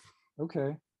 Yeah. gotcha.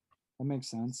 Okay, that makes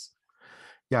sense.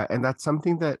 Yeah. And that's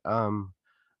something that um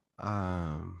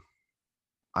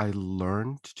I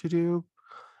learned to do.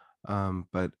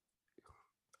 But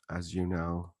as you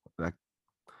know,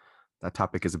 that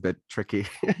topic is a bit tricky.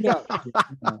 Yeah.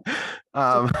 Yeah.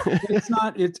 So, um but it's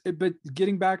not, but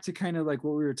getting back to kind of like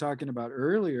what we were talking about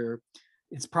earlier,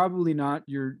 it's probably not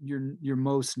your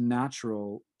most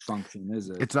natural function, is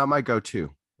it? it's not my go-to.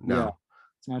 Yeah, No,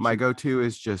 it's not my your, go-to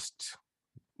is just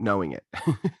knowing it.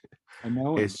 I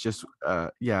know it. It's just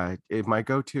yeah, my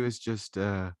go-to is just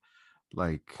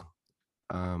like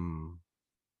um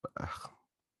ugh,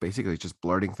 basically just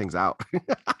blurting things out.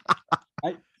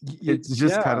 It's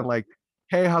just kind Yeah, of like,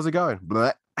 hey, how's it going?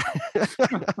 Bleh.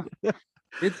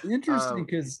 it's interesting um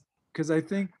because I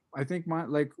think my,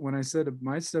 like when I said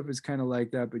my stuff is kind of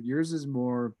like that, but yours is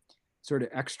more. sort of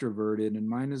extroverted, and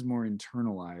mine is more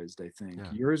internalized, I think.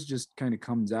 Yeah. Yours just kind of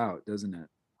comes out, doesn't it?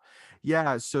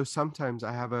 Yeah, so sometimes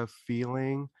I have a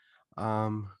feeling,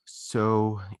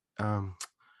 so, um,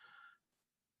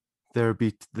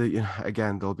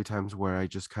 again, there'll be times where I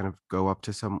just kind of go up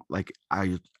to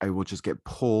I will just get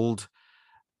pulled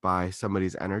by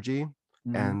somebody's energy,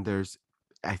 Mhm. and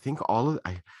I think all of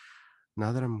I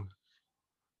now that I'm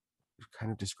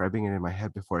kind of describing it in my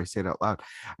head before I say it out loud,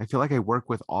 I feel like I work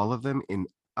with all of them in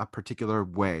a particular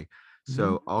way.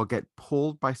 Mhm. So I'll get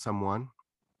pulled by someone,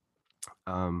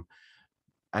 um,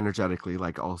 energetically,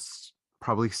 like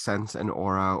probably sense an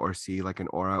aura or see like an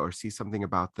aura or see something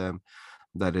about them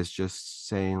that is just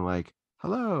saying like,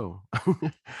 hello.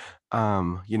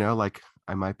 Like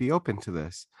I might be open to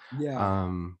this. Yeah.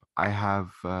 I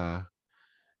have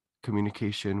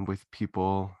communication with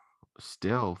people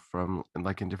still from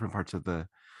like in different parts of the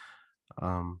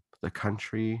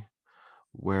country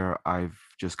where I've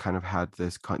just kind of had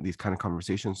these kind of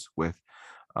conversations with.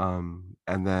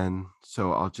 And then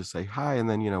so I'll just say hi, and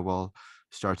then we'll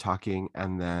start talking,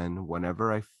 and then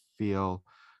whenever I feel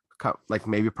like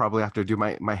maybe probably have to do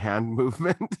my hand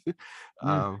movement,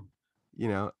 Yeah.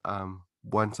 um,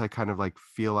 once I kind of like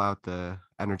feel out the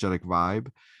energetic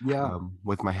vibe Yeah.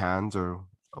 with my hands or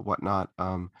whatnot,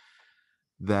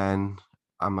 then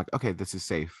I'm like, okay, this is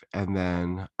safe. And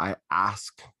then I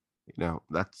ask,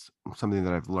 that's something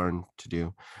that I've learned to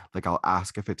do. Like I'll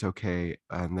ask if it's okay.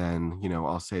 And then,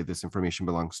 I'll say this information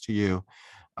belongs to you.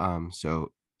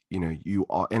 So, you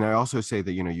all, and I also say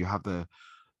that, you have the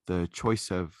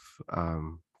choice of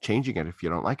changing it if you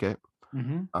don't like it.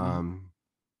 Mhm. Mhm. Um,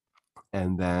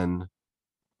 and then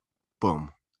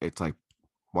boom, it's like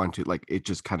one, two, like it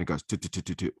just kind of goes two,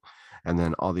 and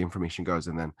then all the information goes.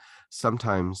 And then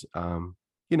sometimes,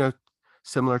 you know,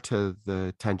 similar to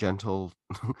the tangential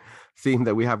theme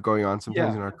that we have going on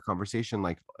sometimes Yeah, in our conversation,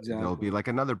 like there'll exactly. be like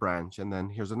another branch, and then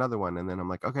here's another one, and then I'm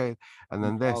like, okay, and You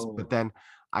then this, follow but it. then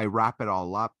I wrap it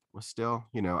all up still,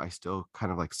 I still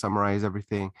kind of like summarize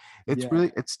everything.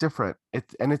 Yeah. It's different.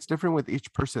 It's different with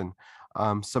each person.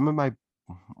 Some of my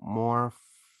more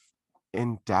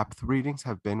in-depth readings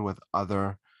have been with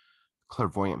other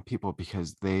clairvoyant people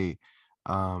because they'll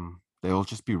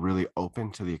just be really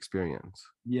open to the experience,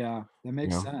 Yeah, that you makes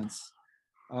know? sense.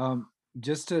 Um,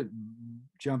 just to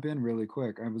jump in really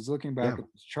quick, I was looking Yeah. back at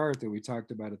this chart that we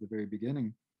talked about at the very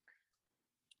beginning.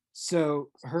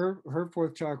 So her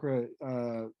fourth chakra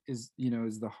is,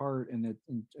 is the heart, and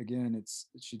again, it's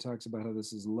she talks about how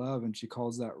this is love, and she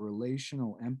calls that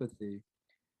relational empathy.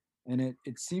 And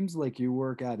it seems like you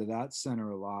work out of that center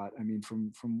a lot. I mean,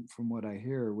 from what I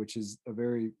hear, which is a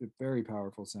very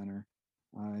powerful center,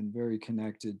 and very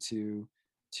connected to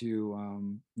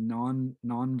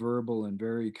nonverbal and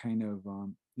very kind of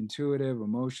intuitive,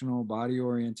 emotional, body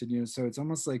oriented. So it's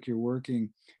almost like you're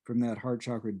working from that heart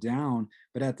chakra down,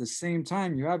 but at the same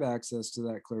time, you have access to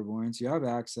that clairvoyance. You have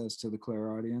access to the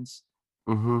clairaudience.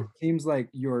 It Hmm. seems like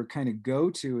your kind of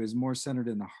go-to is more centered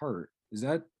in the heart. Is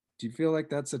that, do you feel like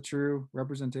that's a true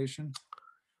representation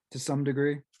to some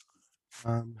degree?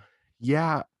 Um,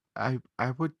 yeah, I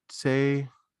would say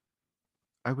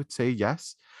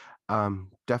yes.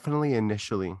 Definitely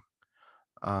initially,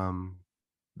 um,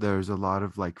 there's a lot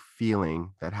of like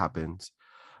feeling that happens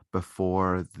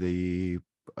before the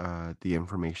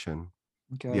information,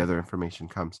 the Okay. other information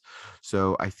comes.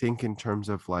 So I think in terms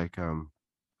of like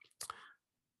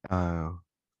uh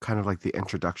kind of like the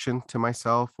introduction to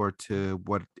myself or to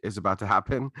what is about to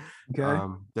happen, Okay.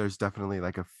 there's definitely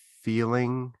like a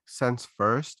feeling sense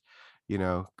first, you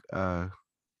know uh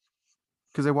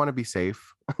because I want to be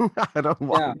safe. I don't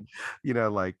want, Yeah.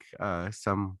 like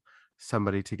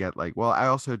somebody to get like, well, I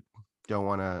also don't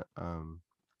want to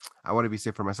I want to be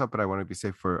safe for myself, but I want to be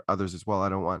safe for others as well. I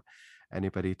don't want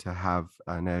anybody to have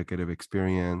a negative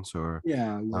experience or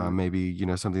Yeah, exactly. maybe,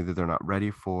 something that they're not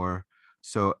ready for.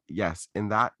 So, yes, in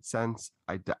that sense,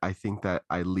 I think that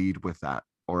I lead with that,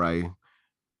 or I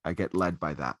get led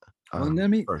by that Well, and let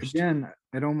me first. again,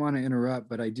 I don't want to interrupt,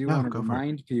 but I do No, want to go for it.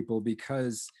 remind people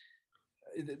because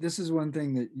this is one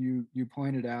thing that you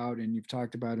pointed out and you've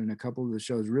talked about in a couple of the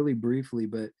shows really briefly,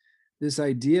 but this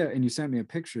idea, and you sent me a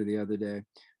picture the other day,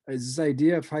 is this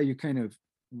idea of how you kind of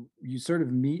you sort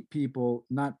of meet people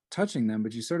not touching them,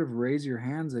 but you sort of raise your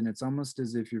hands, and it's almost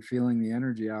as if you're feeling the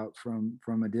energy out from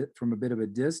a bit of a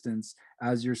distance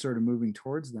as you're sort of moving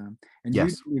towards them, and you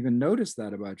Yes, didn't even notice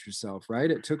that about yourself,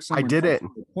 right? It took I someone did else it.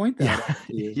 to point that Yeah, out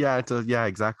to you, yeah,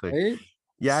 exactly. right?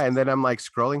 Yeah, and then I'm like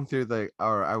scrolling through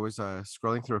or I was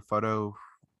scrolling through a photo,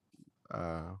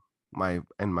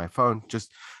 my phone,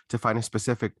 just to find a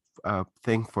specific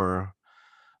thing for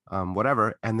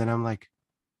whatever, and then I'm like,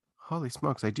 holy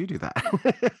smokes, I do that.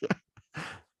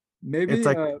 It's Maybe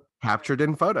like captured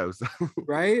in photos.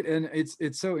 right, and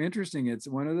it's so interesting. It's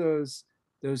one of those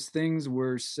things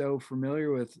we're so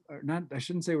familiar with, or not, I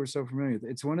shouldn't say we're so familiar with.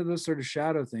 It's one of those sort of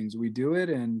shadow things. We do it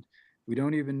and we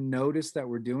don't even notice that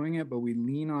we're doing it, but we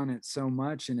lean on it so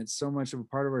much, and it's so much of a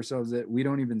part of ourselves that we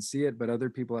don't even see it, but other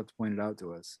people have to point it out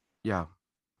to us. Yeah.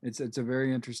 It's a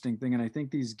very interesting thing, and I think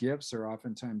these gifts are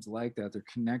oftentimes like that. They're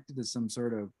connected to some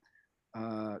sort of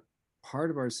uh,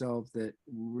 part of ourselves that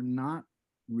we're not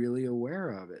really aware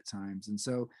of at times. And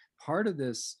so part of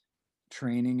this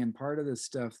training and part of this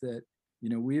stuff that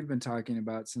we've been talking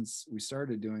about since we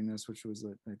started doing this, which was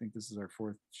I think this is our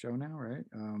fourth show now, right?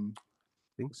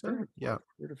 Think so. Third or Yeah. fourth,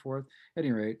 third or fourth. At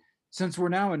any rate, since we're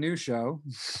now a new show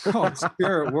called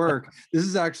Spirit Work, this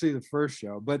is actually the first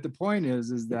show. But the point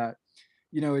is that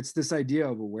it's this idea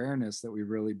of awareness that we've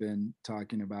really been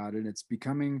talking about, and it's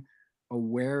becoming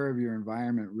aware of your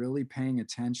environment, really paying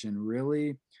attention,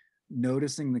 really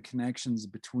noticing the connections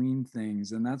between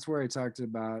things. And that's where I talked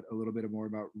about a little bit more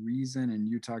about reason, and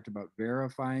you talked about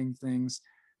verifying things.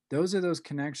 Those are those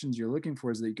connections you're looking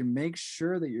for, is that you can make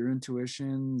sure that your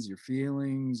intuitions, your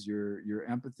feelings, your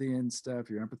empathy and stuff,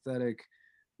 your empathetic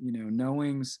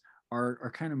knowings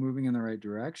are kind of moving in the right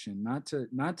direction. Not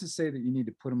to say that you need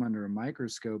to put them under a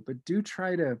microscope, but do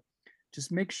try to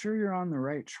just make sure you're on the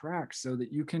right track, so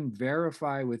that you can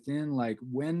verify within, like,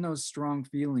 when those strong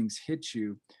feelings hit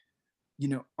you,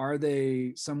 are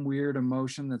they some weird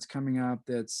emotion that's coming up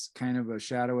that's kind of a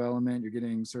shadow element? You're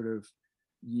getting sort of,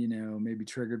 maybe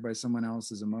triggered by someone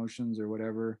else's emotions or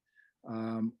whatever.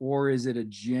 Or is it a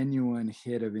genuine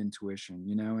hit of intuition?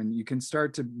 And you can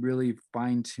start to really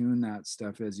fine tune that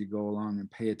stuff as you go along, and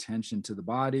pay attention to the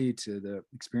body, to the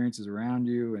experiences around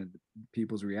you, and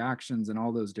people's reactions, and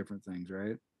all those different things,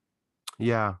 right?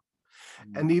 Yeah.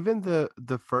 Mm. And even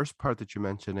the first part that you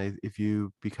mentioned, if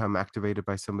you become activated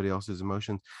by somebody else's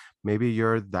emotions, maybe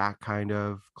you're that kind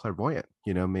of clairvoyant.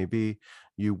 Maybe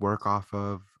you work off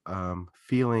of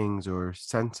feelings or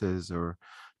senses, or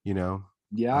you know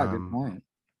Yeah, good um point.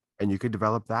 and you could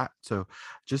develop that. So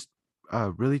just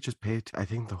really just I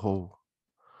think the whole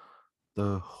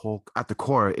at the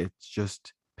core, it's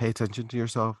just pay attention to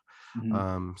yourself,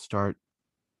 Mhm. start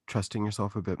trusting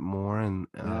yourself a bit more, and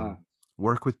Yeah.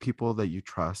 work with people that you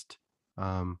trust,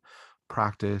 um,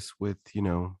 practice with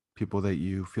people that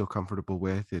you feel comfortable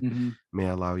with. It Mhm. may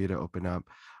allow you to open up.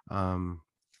 um,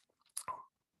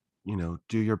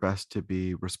 do your best to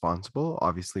be responsible,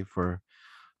 obviously, for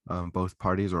both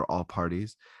parties or all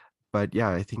parties. But yeah,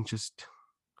 I think just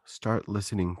start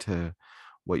listening to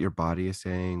what your body is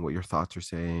saying, what your thoughts are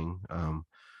saying,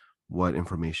 what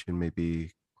information may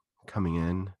be coming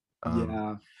in. um,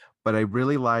 Yeah. but I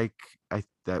really like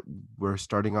that we're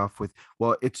starting off with,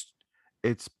 well,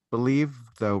 it's believed,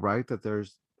 though, right, that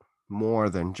there's more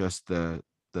than just the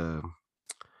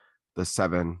the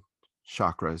seven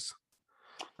chakras.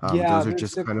 Yeah, Those are there's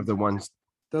just kind of the ones.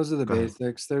 those are the Go ahead.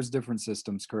 basics. There's different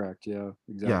systems, correct? Yeah,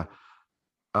 Yeah.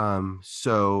 exactly.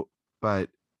 So, but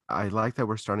I like that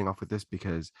we're starting off with this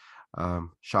because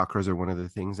chakras are one of the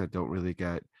things that don't really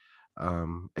get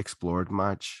explored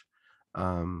much.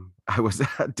 I was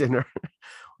at dinner,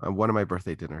 one of my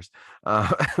birthday dinners,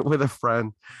 with a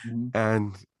friend, Mhm.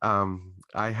 and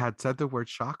I had said the word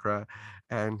chakra,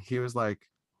 and he was like,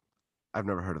 "I've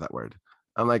never heard of that word."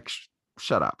 I'm like,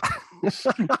 Shut up."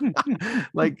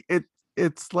 Like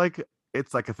it's like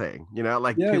it's like a thing,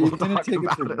 like Yeah, you people kinda talk take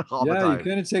it for about it all the yeah, you time.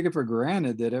 kinda take it for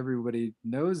granted that everybody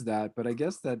knows that, but I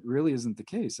guess that really isn't the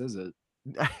case, is it?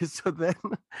 So then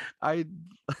I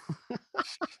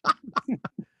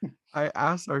I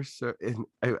asked our and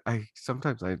I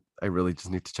sometimes I really just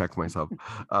need to check myself.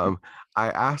 Um, I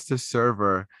asked the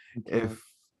server Okay. if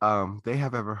they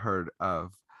have ever heard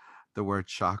of the word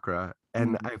chakra,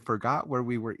 and Mhm. I forgot where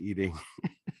we were eating.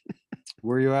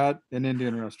 Were you at an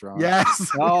Indian restaurant?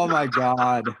 Yes. Oh my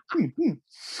god.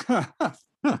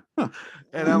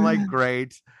 And I'm like,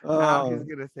 great. Now he's Oh,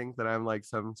 gonna think that I'm like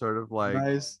some sort of like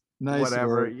nice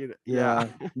whatever, work. yeah. Yeah,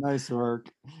 nice work.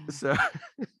 So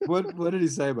What did he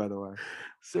say, by the way?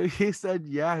 so he said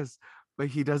yes, but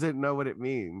he doesn't know what it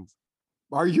means.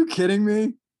 Are you kidding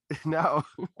me? No.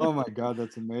 Oh my god,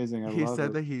 that's amazing. I He love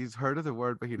said it. that he's heard of the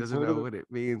word, but he He's doesn't heard of know it. what it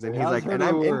means. And He he's has like, heard and of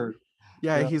the I'm in, word.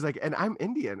 yeah, Yeah. he's like, and I'm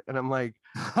Indian. And I'm like,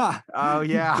 Ha! oh He's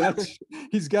yeah. got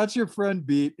he's got your friend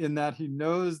beat in that he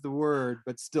knows the word,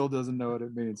 but still doesn't know what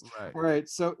it means. Right. All right.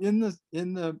 So in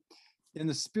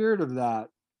the spirit of that,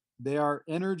 they are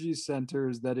energy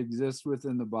centers that exist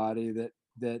within the body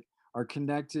that are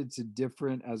connected to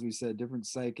different, as we said, different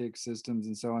psychic systems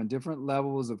and so on, different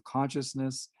levels of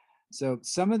consciousness, So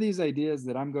some of these ideas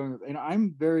that I'm going, and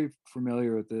I'm very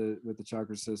familiar with the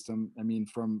chakra system. I mean,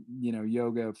 from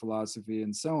yoga, philosophy,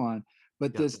 and so on.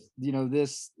 But Yeah.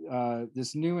 this,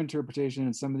 this new interpretation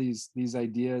and some of these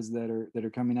ideas that are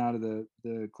coming out of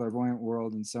the clairvoyant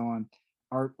world and so on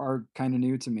are kind of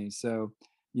new to me. So,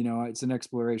 it's an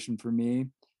exploration for me,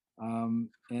 and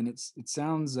it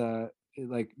sounds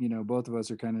like both of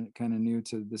us are kind of new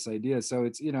to this idea. So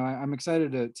it's I'm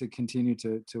excited to continue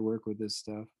to work with this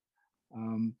stuff.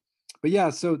 um, but yeah,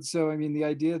 so I mean, the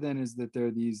idea then is that there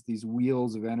are these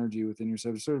wheels of energy within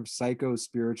yourself, sort of psycho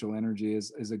spiritual energy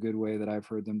is a good way that I've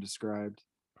heard them described.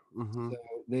 Hmm. So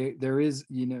there is,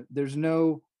 there's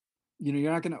no,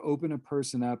 you're not going to open a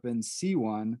person up and see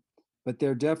one, but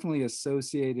they're definitely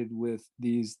associated with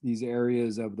these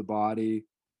areas of the body.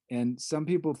 And some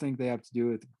people think they have to do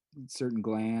with certain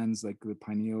glands, like the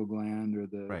pineal gland or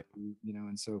Right.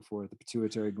 and so forth, the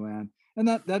pituitary gland, and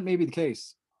that may be the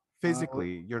case. Or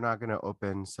Physically, you're not going to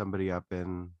open somebody up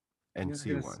and you're not see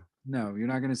gonna one. no, you're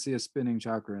not gonna see a spinning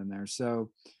chakra in there.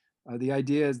 So the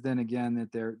idea is then again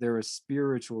that they're a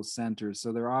spiritual center,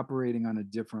 so they're operating on a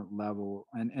different level.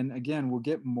 And again, we'll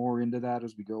get more into that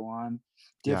as we go on.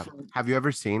 Yeah. Different. Have you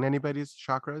ever seen anybody's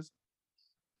chakras?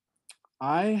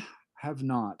 I have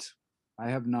not. I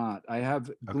have not. I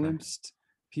have Okay. glimpsed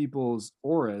people's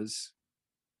auras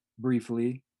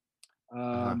briefly,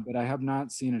 Uh-huh. but I have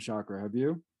not seen a chakra. Have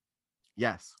you?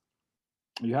 Yes.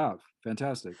 You have.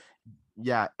 Fantastic.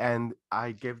 Yeah, and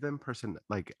I give them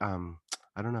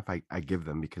I don't know if I give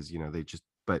them because they just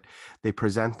but they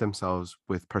present themselves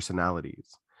with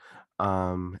personalities.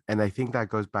 And I think that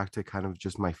goes back to kind of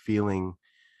just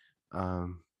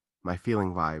um my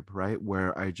feeling vibe, right?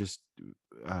 Where I just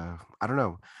I don't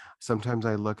know. Sometimes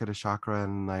I look at a chakra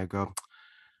and I go,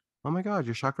 "Oh my God,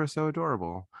 your chakra is so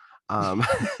adorable." Um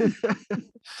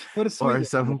What a sweet or little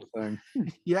some thing.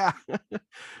 yeah.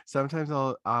 Sometimes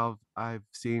I've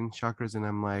seen chakras and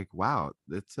I'm like, wow,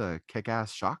 it's a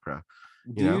kick-ass chakra,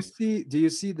 you know? Do you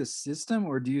see the system,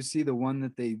 or do you see the one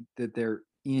that they're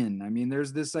in? I mean,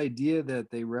 there's this idea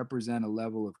that they represent a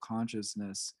level of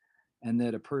consciousness and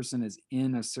that a person is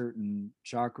in a certain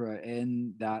chakra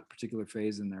in that particular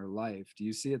phase in their life. Do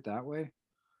you see it that way?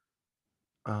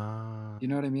 Uh, Do you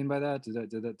know what I mean by that?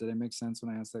 Did I make sense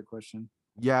when I asked that question?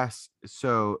 yes.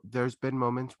 So there's been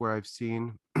moments where I've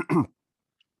seen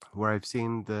where I've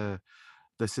seen the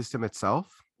system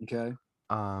itself. Okay.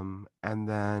 And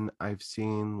then I've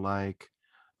seen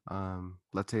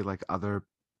let's say like other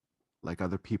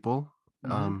people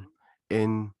Hmm. um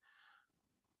in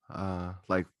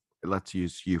like let's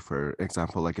use you for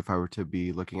example. Like if I were to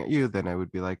be looking at you, then I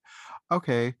would be like,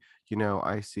 okay,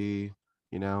 I see,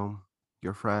 you know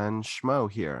your friend Schmo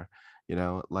here,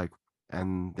 like,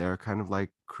 and they're kind of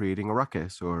like creating a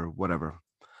ruckus or whatever.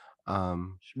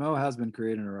 um Schmo has been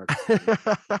creating a ruckus.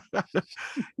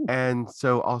 and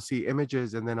so I'll see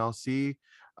images, and then I'll see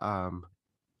um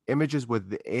images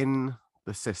within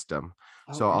the system.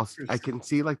 Oh, So I interesting. can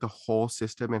see like the whole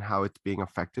system and how it's being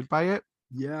affected by it.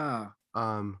 Yeah.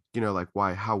 Like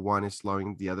why how one is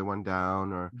slowing the other one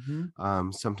down, or Hmm.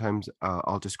 sometimes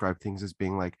I'll describe things as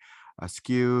being like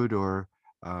skewed, or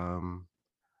um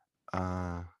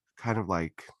uh kind of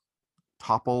like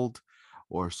toppled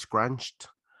or scrunched.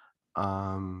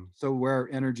 um So where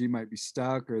energy might be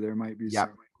stuck, or there might be yeah.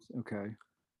 some. Okay.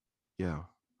 Yeah.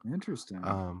 Interesting.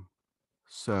 um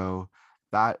so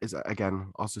that is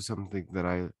again also something that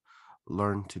I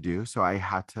learned to do. So I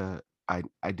had to I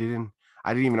didn't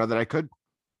even know that I could,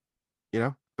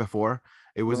 before.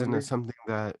 It wasn't Totally. something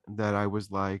that I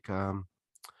was like,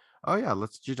 oh yeah,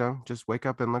 let's just wake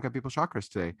up and look at people's chakras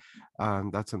today.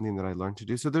 That's something that I learned to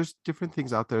do. So there's different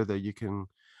things out there that you can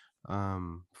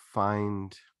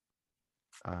find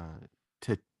uh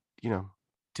to you know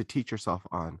to teach yourself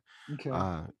on. Okay.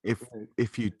 If Great.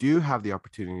 you do have the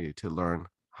opportunity to learn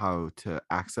how to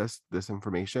access this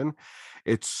information,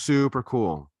 it's super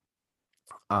cool.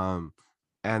 um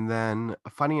and then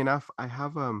funny enough, I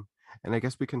have and I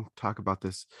guess we can talk about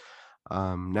this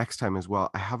next time as well.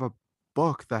 I have a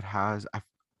book that has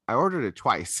I ordered it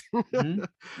twice. Mhm.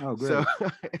 Oh, So great.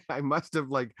 I must have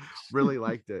like really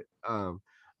liked it.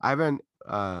 I haven't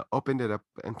opened it up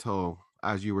until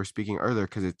as you were speaking earlier,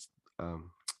 because it's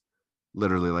um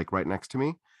literally like right next to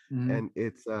me. Mhm. And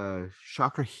it's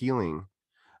chakra healing.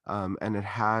 And it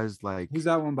has Who's like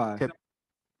that one by? tip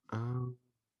um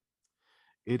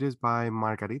it is by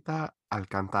Margarita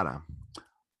Alcantara.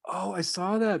 Oh, I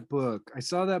saw that book. I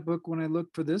saw that book when I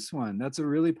looked for this one. That's a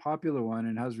really popular one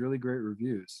and has really great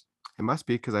reviews. It must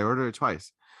be because I ordered it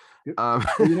twice. Yep. Um,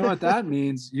 Well, you know what that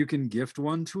means? You can gift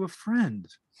one to a friend.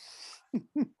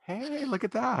 Hey, look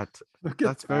at that. Look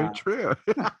at That's very that. true.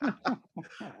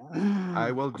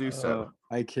 I will do so.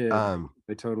 I kid. Um,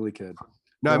 I totally kid.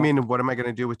 no, I Well, mean, what am I going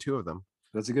to do with two of them?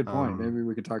 that's a good point. Um, Maybe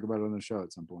we could talk about it on the show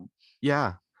at some point.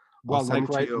 yeah, I'll Well, send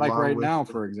it to you like along right with now,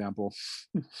 for example,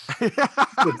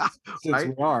 since right.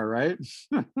 we are, right?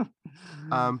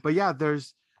 But yeah,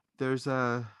 there's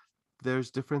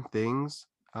there's different things.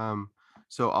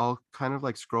 So I'll kind of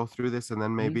like scroll through this and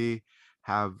then Mhm. maybe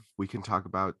have we can talk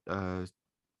about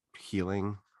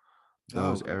healing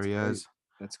those Oh, that's great. areas.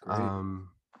 That's great.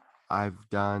 Um, I've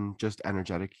done just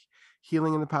energetic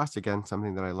healing in the past. Again,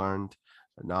 something that I learned,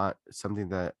 not something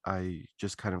that I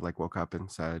just kind of like woke up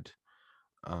and said,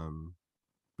 um,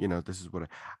 this is what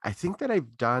I think that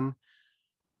I've done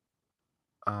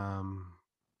um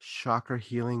chakra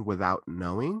healing without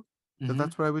knowing that Mhm.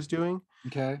 that's what I was doing.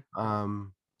 Okay.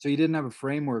 Um, So you didn't have a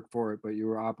framework for it, but you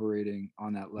were operating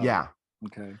on that level. yeah.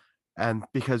 Okay. And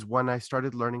because when I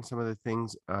started learning some of the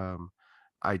things,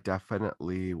 I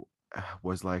definitely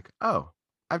was like, oh,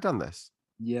 I've done this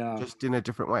Yeah. just in a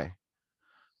different way.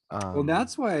 Well, Um,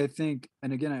 that's why I think,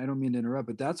 and again, I don't mean to interrupt,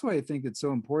 but that's why I think it's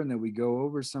so important that we go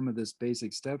over some of this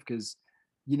basic stuff because,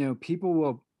 people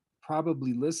will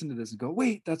probably listen to this and go,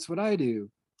 wait, that's what I do.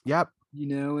 yep.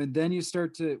 And then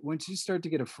once you start to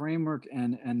get a framework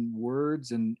and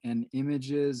words and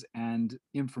images and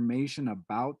information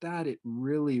about that, it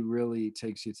really, really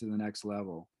takes you to the next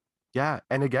level. Yeah.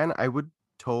 And again, I would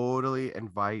totally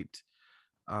invite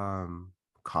um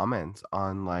comments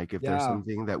on like if there's Yeah.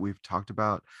 something that we've talked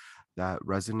about that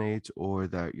resonates or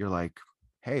that you're like,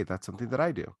 hey, that's something that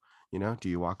I do. Do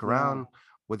you walk Yeah. around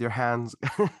with your hands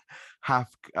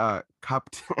half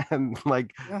cupped and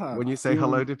like Yeah. when you say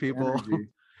hello Feeling to people? energy.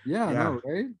 Yeah, Yeah. no,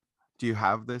 right? Do you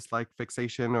have this like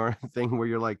fixation or thing where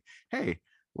you're like, hey,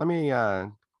 let me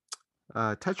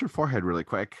touch your forehead really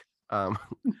quick? Um,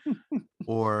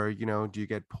 or do you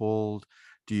get pulled?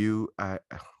 Do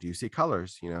you see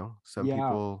colors? Some Yeah.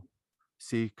 people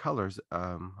see colors.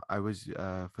 I was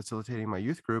facilitating my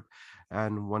youth group,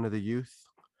 and one of the youth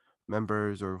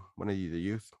members or one of the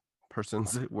youth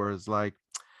persons was like,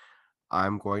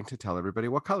 I'm going to tell everybody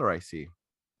what color I see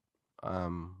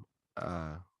um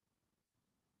uh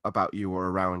about you or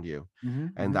around you.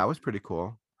 Mhm, And mhm. that was pretty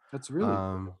cool. That's really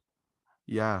um cool.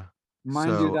 yeah.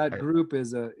 Mind you, So that group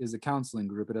is a counseling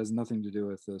group. It has nothing to do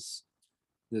with this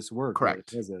work, really,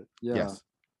 correct. does it? Yeah. Yes.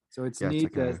 So it's Yeah, it's neat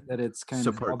like a that it's kind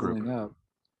of support group. bubbling up.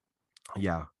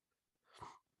 Yeah,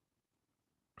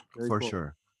 Very for cool.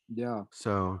 sure. Yeah.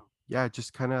 So yeah,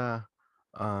 just kind of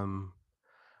um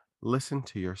listen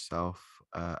to yourself.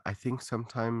 I think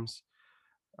sometimes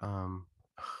um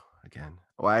again,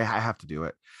 well, I have to do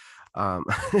it.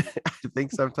 I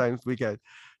think sometimes we get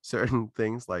certain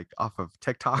things like off of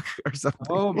TikTok or something.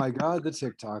 Oh my God, the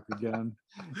TikTok again.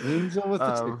 Angel with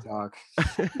the um TikTok.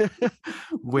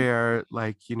 where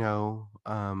like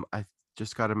I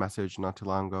just got a message not too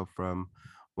long ago from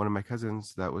one of my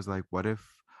cousins that was like, what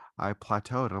if I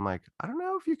plateaued? I'm like, I don't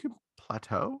know if you can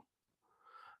plateau.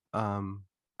 um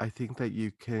I think that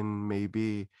you can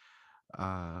maybe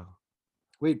uh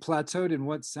Wait, plateaued in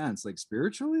what sense? Like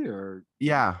spiritually or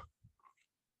yeah.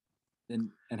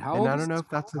 and how And old I don't is know if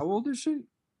that's a how old is she?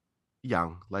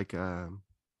 young, like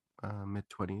mid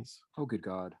 20s. Oh, good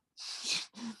God.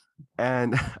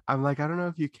 And I'm like, I don't know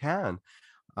if you can.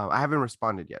 I haven't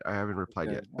responded yet. I haven't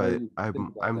replied Okay. yet, I but think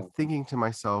about I'm that one. thinking to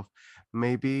myself,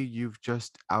 maybe you've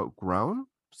just outgrown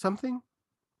something.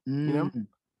 You know, Mm,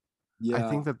 I yeah.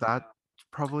 think that that's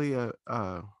probably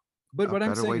But a what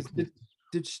I'm better saying way is, to.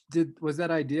 did was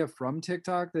that idea from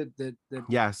TikTok that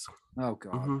Yes. oh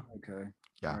God. Hmm. Okay.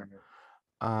 All Yeah. right.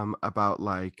 About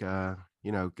like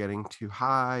getting too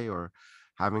high or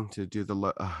having to do the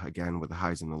again with the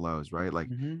highs and the lows, right?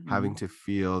 Like Mhm, having mhm. to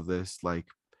feel this like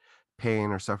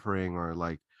pain or suffering or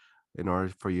like in order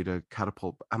for you to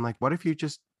catapult. I'm like, what if you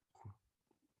just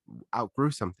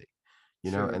outgrew something,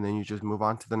 Sure. and then you just move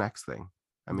on to the next thing?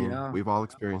 I mean, Yeah, we've all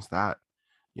experienced that,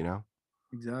 you know.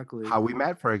 exactly. How we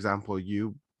met, for example,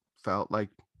 you felt like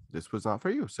this was not for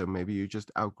you, so maybe you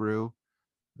just outgrew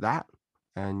that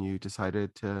and you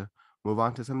decided to move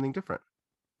on to something different.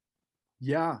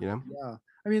 Yeah, you know yeah.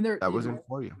 I mean, that wasn't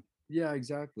for you. yeah,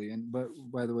 exactly. And but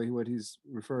by the way, what he's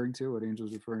referring to, what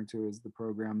Angel's referring to, is the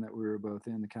program that we were both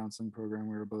in, the counseling program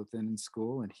we were both in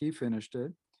school, and he finished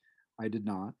it. I did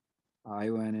not. I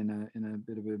went in a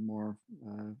bit of a more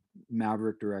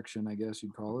maverick direction, I guess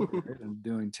you'd call it, right? And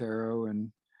doing tarot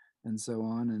and so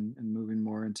on, and moving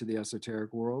more into the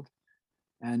esoteric world.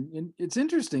 And it's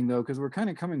interesting though, because we're kind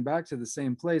of coming back to the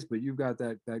same place, but you've got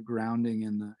that grounding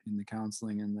in the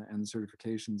counseling and the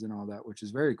certifications and all that, which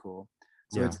is very cool.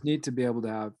 So Yeah. it's neat to be able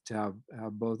to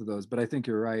have both of those. But I think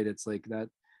you're right. It's like that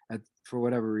for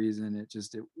whatever reason,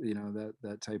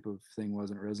 that type of thing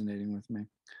wasn't resonating with me.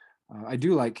 I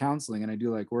do like counseling and I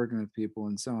do like working with people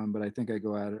and so on, but I think I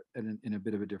go at it in a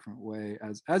bit of a different way,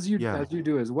 Yeah. as you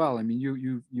do as well. I mean,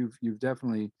 you've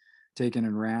definitely taken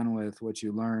and ran with what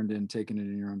you learned and taken it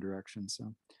in your own direction.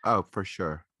 So Oh, for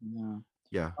sure. yeah.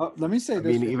 Yeah. Oh, let me say I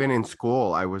this mean, really even in quick.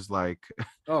 school, I was like,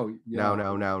 Oh no, yeah.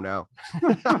 no, no, no.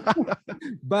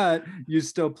 But you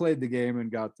still played the game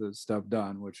and got the stuff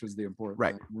done, which was the important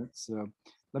Right. thing. Right? So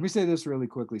let me say this really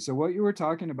quickly. So what you were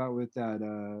talking about with that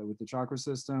with the chakra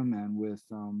system and with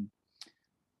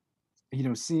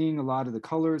seeing a lot of the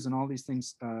colors and all these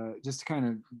things, just to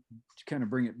kind of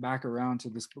bring it back around to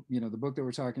this, the book that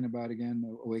we're talking about again,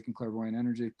 Awaken Clairvoyant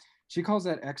Energy. She calls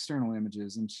that external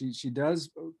images, and she does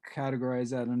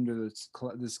categorize that under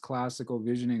this classical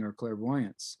visioning or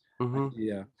clairvoyance Hmm.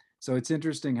 idea. So it's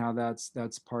interesting how that's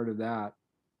part of that,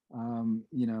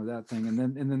 that thing. And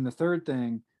then the third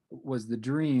thing was the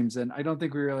dreams, and I don't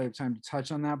think we really have time to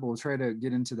touch on that, but we'll try to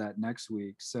get into that next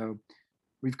week. So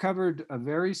we've covered a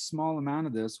very small amount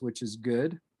of this, which is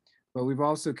good, but we've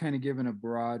also kind of given a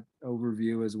broad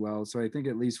overview as well. So I think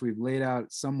at least we've laid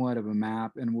out somewhat of a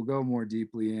map, and we'll go more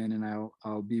deeply in, and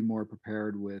I'll be more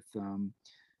prepared with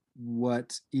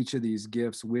what each of these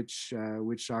gifts, which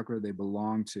chakra they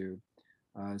belong to.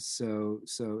 So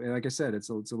like I said, it's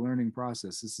a learning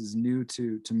process. This is new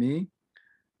to me,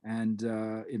 and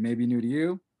it may be new to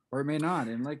you or it may not.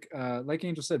 And like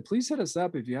Angel said, please hit us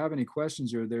up if you have any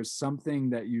questions or there's something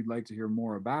that you'd like to hear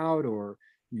more about, or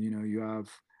you're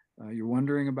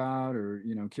wondering about, or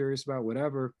curious about,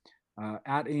 whatever.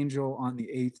 At Angel on the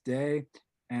 8th day,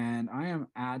 and I am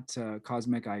at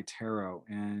Cosmic Eye Tarot,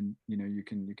 and you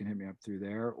can hit me up through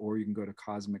there, or you can go to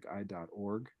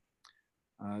cosmiceye.org.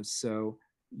 So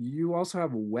you also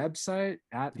have a website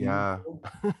at Yeah. Angel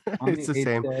on It's the the eighth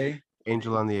same. day,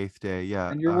 Angel on the eighth day. Yeah.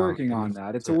 and you're working And on it's,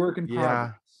 that. It's a uh, work in progress,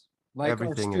 yeah, like our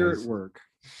everything spirit is. work.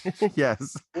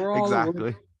 Yes, We're all a work.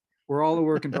 exactly. We're all a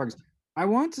work in progress. I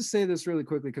want to say this really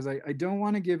quickly because I don't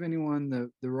want to give anyone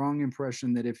the wrong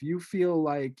impression that if you feel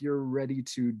like you're ready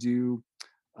to do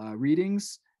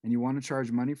readings and you want to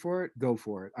charge money for it, go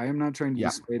for it. I am not trying to Yeah.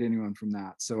 dissuade anyone from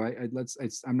that. So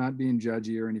I'm not being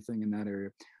judgy or anything in that area.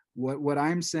 What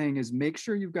I'm saying is make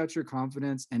sure you've got your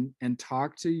confidence, and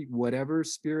talk to whatever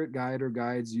spirit guide or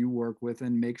guides you work with,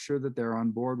 and make sure that they're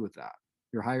on board with that.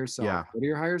 Your higher self. Yeah. Go to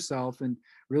your higher self and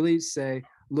really say,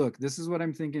 look, this is what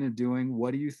I'm thinking of doing.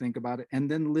 What do you think about it?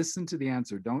 And then listen to the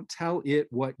answer. Don't tell it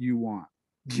what you want.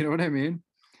 You know what I mean?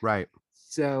 Right.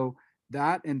 So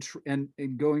that, and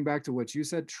going back to what you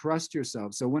said, trust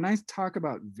yourself. So when I talk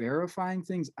about verifying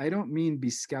things, I don't mean be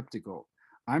skeptical.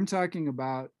 I'm talking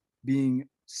about being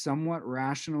somewhat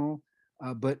rational,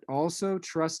 but also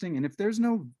trusting. And if there's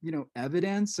no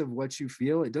evidence of what you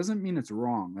feel, it doesn't mean it's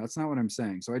wrong. That's not what I'm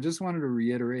saying. So I just wanted to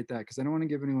reiterate that because I don't want to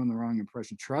give anyone the wrong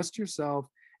impression. Trust yourself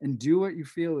and do what you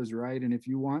feel is right. And if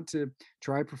you want to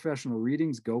try professional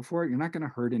readings, go for it. You're not going to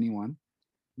hurt anyone.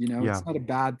 Yeah. It's not a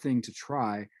bad thing to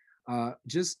try.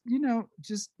 Just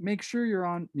make sure you're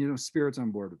on, spirits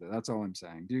on board with it. That's all I'm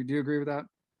saying. Do you agree with that?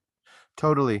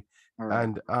 Totally. All right.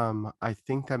 And I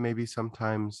think that maybe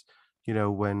sometimes,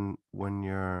 when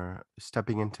you're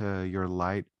stepping into your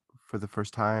light for the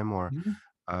first time, or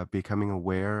Mhm. becoming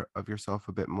aware of yourself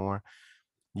a bit more,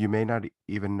 you may not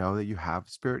even know that you have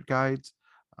spirit guides.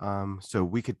 So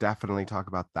we could definitely talk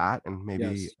about that, and maybe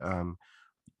Yes.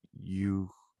 you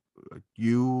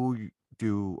you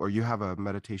do, or you have a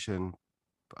meditation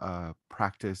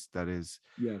practice that is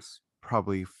Yes.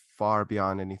 probably far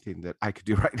beyond anything that I could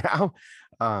do right now,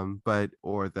 but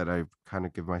or that I kind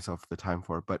of give myself the time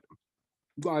for. But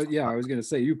Well, yeah, I was gonna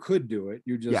say you could do it.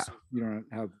 yeah. You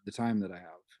don't have the time that I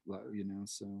have.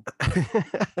 So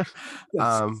yes.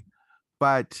 um,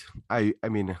 but I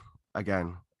mean,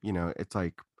 again, it's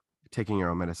like taking your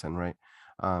own medicine, right?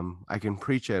 I can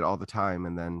preach it all the time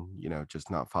and then, just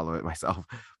not follow it myself.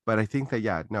 But I think that,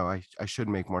 yeah, no, I should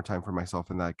make more time for myself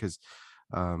in that, because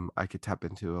I could tap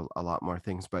into a lot more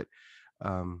things. But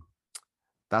um,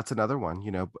 that's another one,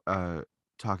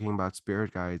 talking about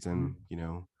spirit guides, and,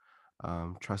 Mhm.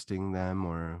 trusting them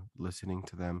or listening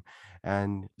to them.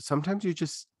 And sometimes you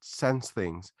just sense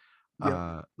things.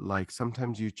 Yep. Like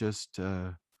sometimes you just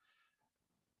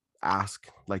ask,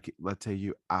 like, let's say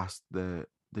you ask the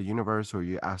universe, or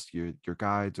you ask your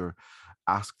guides, or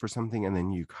ask for something, and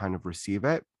then you kind of receive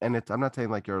it. And I'm not saying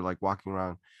like you're like walking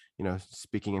around,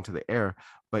 speaking into the air,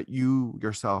 but you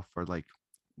yourself are like,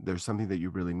 there's something that you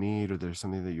really need, or there's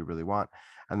something that you really want,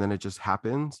 and then it just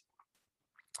happens.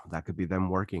 That could be them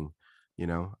working, you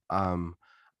know um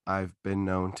I've been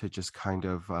known to just kind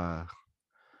of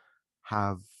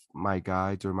have my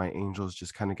guides or my angels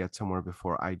just kind of get somewhere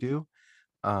before I do.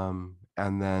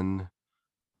 And then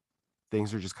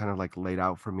things are just kind of like laid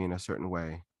out for me in a certain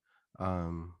way.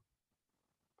 Um,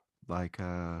 like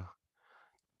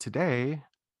today,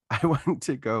 I went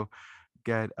to go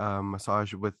get a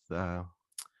massage with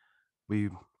we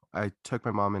I took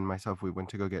my mom and myself, we went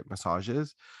to go get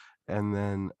massages, and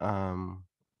then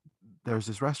there's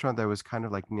this restaurant that was kind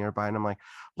of like nearby, and I'm like,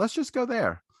 let's just go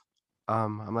there.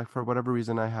 I'm like, for whatever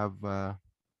reason, I have a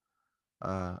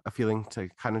feeling to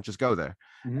kind of just go there.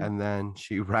 Mhm. And then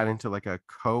she ran into like a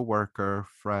coworker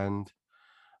friend,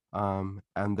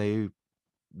 and they,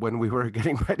 when we were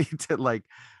getting ready to like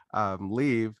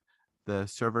leave, the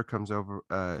server comes over.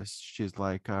 She's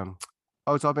like, "Oh,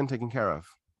 it's all been taken care of."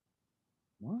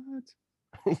 What?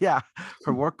 Yeah,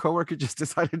 her work coworker just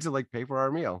decided to like pay for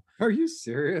our meal. Are you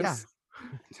Yeah, serious?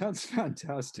 That's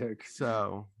fantastic.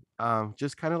 so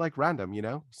just kind of like random,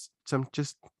 some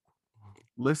just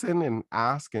listen and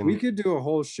ask We and could do a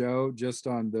whole show just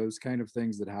on those kind of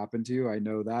things that happen to you. I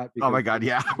know that oh my because god,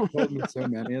 yeah. you've told me so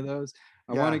many of those.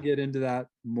 I want to Yeah, get into that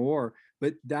more,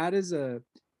 but that is a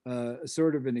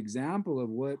sort of an example of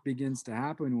what begins to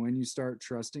happen when you start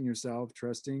trusting yourself,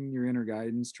 trusting your inner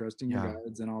guidance, trusting your yeah.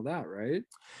 guides, and all that, right?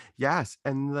 Yes,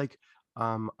 and like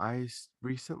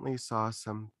recently saw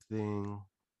something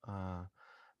uh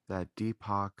that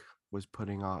Deepak was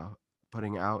putting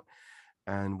out,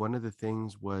 and one of the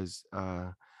things was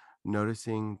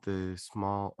noticing the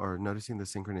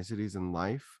synchronicities in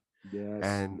life.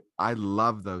 Yes, And I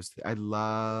love those. I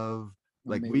love,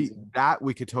 like, amazing.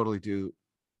 we could totally do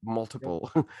Yep,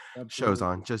 multiple shows absolutely.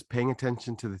 on just paying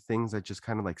attention to the things that just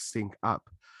kind of like sync up,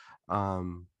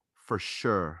 for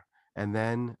sure. And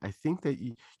then I think that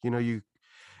you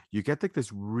get like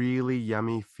this really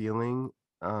yummy feeling,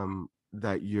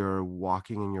 that you're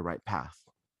walking in your right path,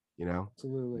 you know,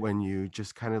 Absolutely. when you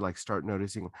just kind of like start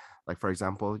noticing, like, for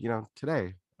example,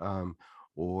 today,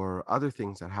 or other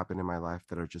things that happen in my life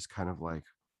that are just kind of like,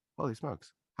 holy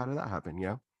smokes, how did that happen?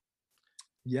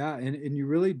 Yeah, and you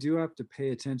really do have to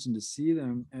pay attention to see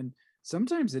them. And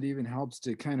sometimes it even helps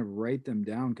to kind of write them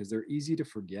down because they're easy to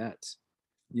forget.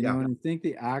 Yeah, And I think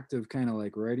the act of kind of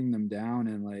like writing them down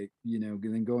and like,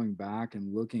 then going back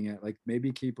and looking at like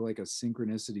maybe keep like a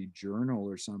synchronicity journal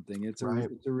or something.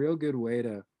 right, It's a real good way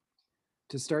to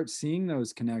start seeing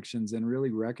those connections and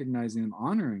really recognizing them,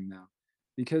 honoring them,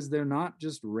 because they're not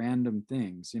just random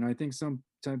things. I think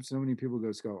sometimes so many people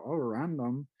just go, "Oh,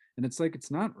 random," and it's like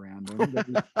it's not random.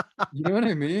 You know what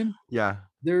I mean? yeah.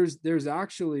 There's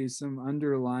actually some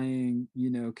underlying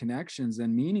connections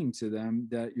and meaning to them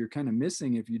that you're kind of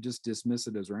missing if you just dismiss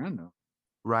it as random.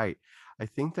 Right. I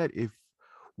think that if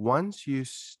once you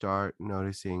start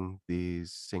noticing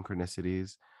these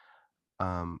synchronicities,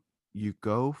 um, you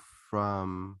go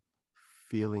from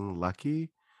feeling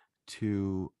lucky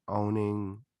to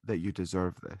owning that you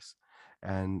deserve this.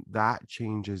 And that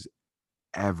changes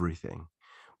everything,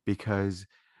 because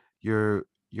you're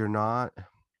not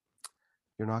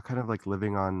you're not kind of like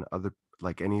living on other,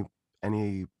 like,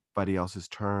 anybody else's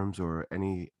terms or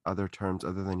any other terms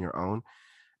other than your own.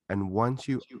 And once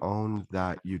you own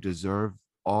that you deserve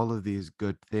all of these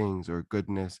good things or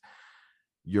goodness,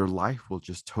 your life will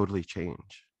just totally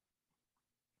change.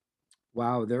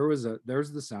 Wow, there's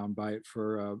the sound bite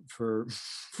for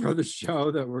for the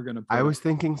show that we're gonna I put up. was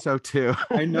thinking so too.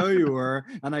 I know you were,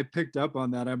 and I picked up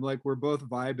on that. I'm like, we're both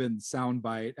vibing sound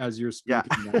bite as you're Yeah.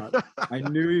 speaking that. I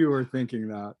knew you were thinking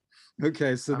that.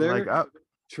 Okay, so I'm like, there, oh,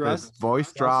 the trust,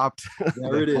 voice trust. dropped.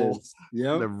 There it is.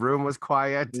 The Yep. room was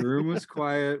quiet. The room was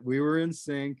quiet. We were in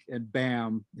sync, and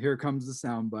bam, here comes the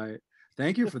sound bite.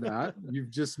 Thank you for that. You've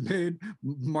just made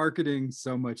marketing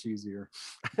so much easier.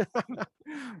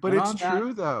 But And it's on that,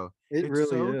 true though. it It's really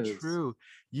so is. true.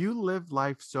 You live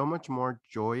life so much more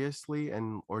joyously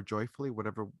and or joyfully,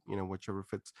 whatever, whichever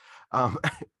fits. Um,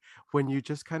 when you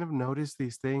just kind of notice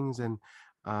these things. And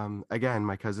again,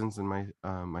 my cousins and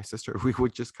my sister, we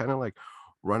would just kind of like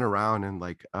run around and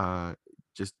like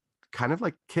just kind of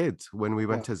like kids when we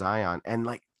Yeah. went to Zion, and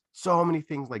like so many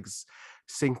things like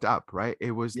synced up, right?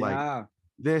 It was like Yeah.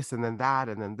 this and then that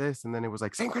and then this, and then it was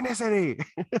like synchronicity.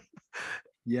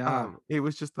 Yeah. It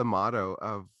was just the motto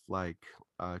of like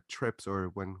trips, or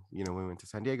when we went to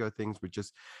San Diego, things would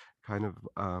just kind of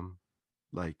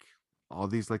like all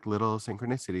these like little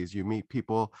synchronicities. You meet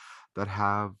people that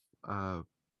have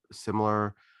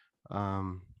similar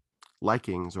um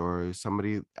likings, or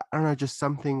somebody, I don't know, just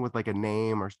something with like a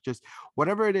name, or just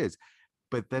whatever it is.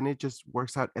 But then it just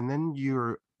works out, and then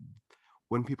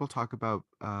when people talk about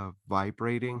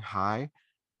vibrating high,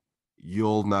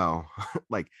 you'll know.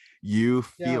 Like you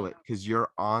Yeah, feel it because you're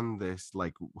on this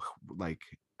like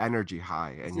energy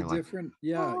high it's and a you're like, different,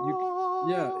 yeah,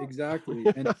 yeah, oh. exactly.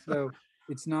 And so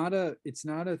it's not a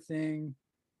thing.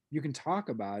 You can talk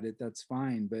about it, that's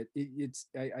fine, but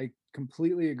I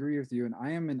completely agree with you. And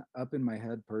I am an up in my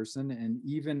head person, and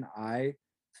even I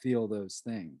feel those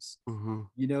things. Hmm.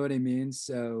 You know what I mean?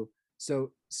 So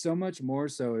much more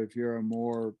so if you're a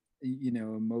more,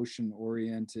 emotion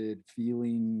oriented,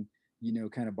 feeling,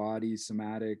 kind of body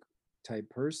somatic type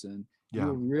person, Yeah,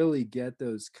 you'll really get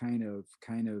those kind of,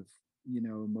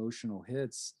 emotional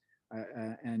hits.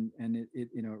 And it it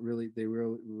really, they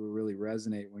really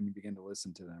resonate when you begin to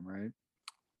listen to them, right?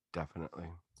 definitely.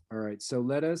 All right, so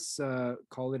let us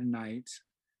call it a night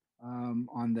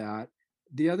on that.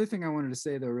 The other thing I wanted to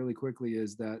say though, really quickly,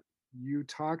 is that you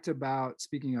talked about,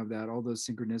 speaking of that, all those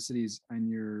synchronicities on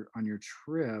your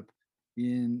trip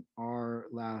in our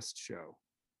last show,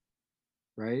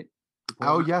 right? The Oh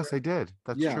Portland yes, trip. I did.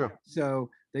 That's Yeah. true. So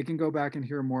they can go back and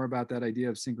hear more about that idea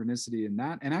of synchronicity in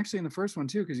that, and actually in the first one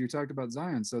too, because you talked about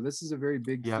Zion. So this is a very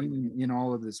big Yep. theme in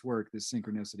all of this work, this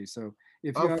synchronicity. So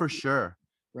if you Oh, have, for sure.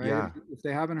 right, Yeah. if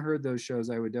they haven't heard those shows,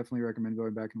 I would definitely recommend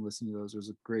going back and listening to those. There's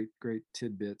a great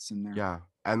tidbits in there. Yeah.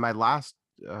 And my last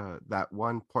that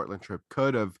one Portland trip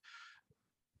could have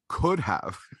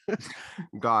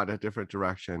gone a different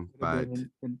direction, Could have but been,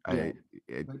 and yeah, I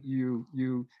it but you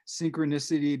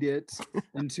synchronicity it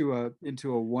into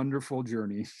a wonderful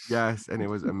journey. yes, and it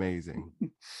was amazing.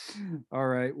 All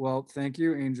right. Well, thank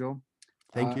you, Angel.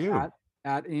 Thank Uh, you.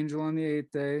 at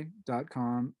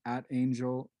angelontheeighthday.com, at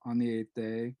angel on the eighth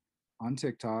day on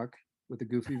TikTok with a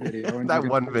goofy video, and you're That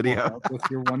gonna one put them all video. up with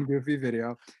your one goofy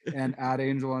video, and at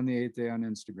angel on the eighth day on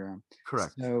Instagram.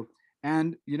 Correct. So,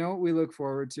 and what we look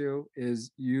forward to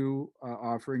is you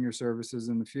offering your services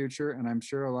in the future. And I'm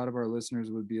sure a lot of our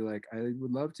listeners would be like, I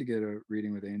would love to get a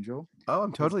reading with Angel. Oh,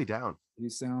 I'm totally down. He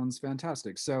sounds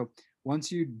fantastic. So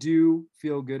once you do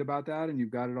feel good about that and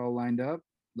you've got it all lined up,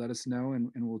 let us know,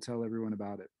 and we'll tell everyone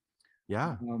about it.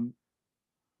 Yeah. Um,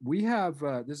 we have,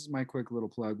 this is my quick little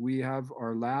plug. We have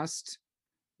our last,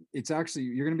 it's actually,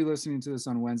 you're going to be listening to this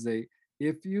on Wednesday.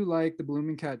 If you like the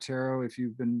Blooming Cat Tarot, if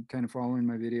you've been kind of following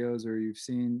my videos, or you've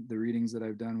seen the readings that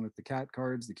I've done with the cat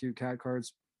cards, the cute cat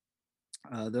cards,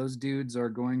 those dudes are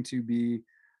going to be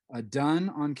done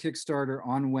on Kickstarter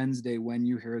on Wednesday when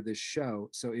you hear this show.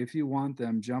 So if you want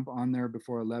them, jump on there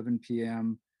before 11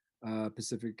 p.m.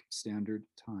 Pacific Standard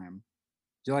Time.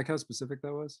 Do you like how specific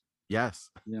that was? Yes.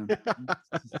 Yeah.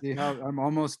 See how I'm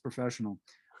almost professional.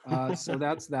 So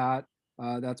that's that.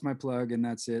 That's my plug, and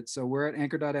that's it. So we're at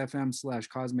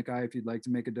anchor.fm/cosmic eye if you'd like to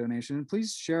make a donation. And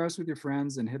please share us with your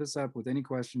friends and hit us up with any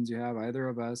questions you have, either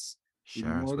of us. We'd be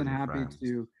Share us more with than your happy friends.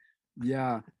 to,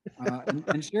 yeah.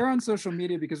 And share on social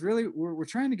media, because really we're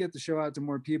trying to get the show out to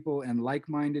more people and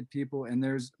like-minded people. And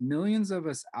there's millions of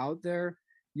us out there.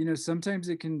 Sometimes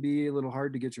it can be a little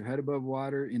hard to get your head above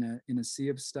water in a sea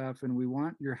of stuff. And we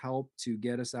want your help to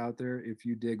get us out there if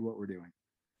you dig what we're doing.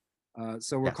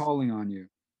 So we're Yes. calling on you.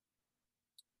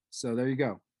 So there you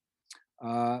go.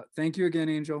 Thank you again,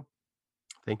 Angel.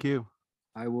 Thank you.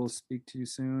 I will speak to you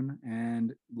soon,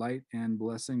 and light and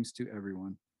blessings to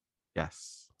everyone.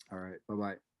 Yes. All right. Bye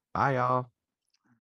bye. Bye, y'all.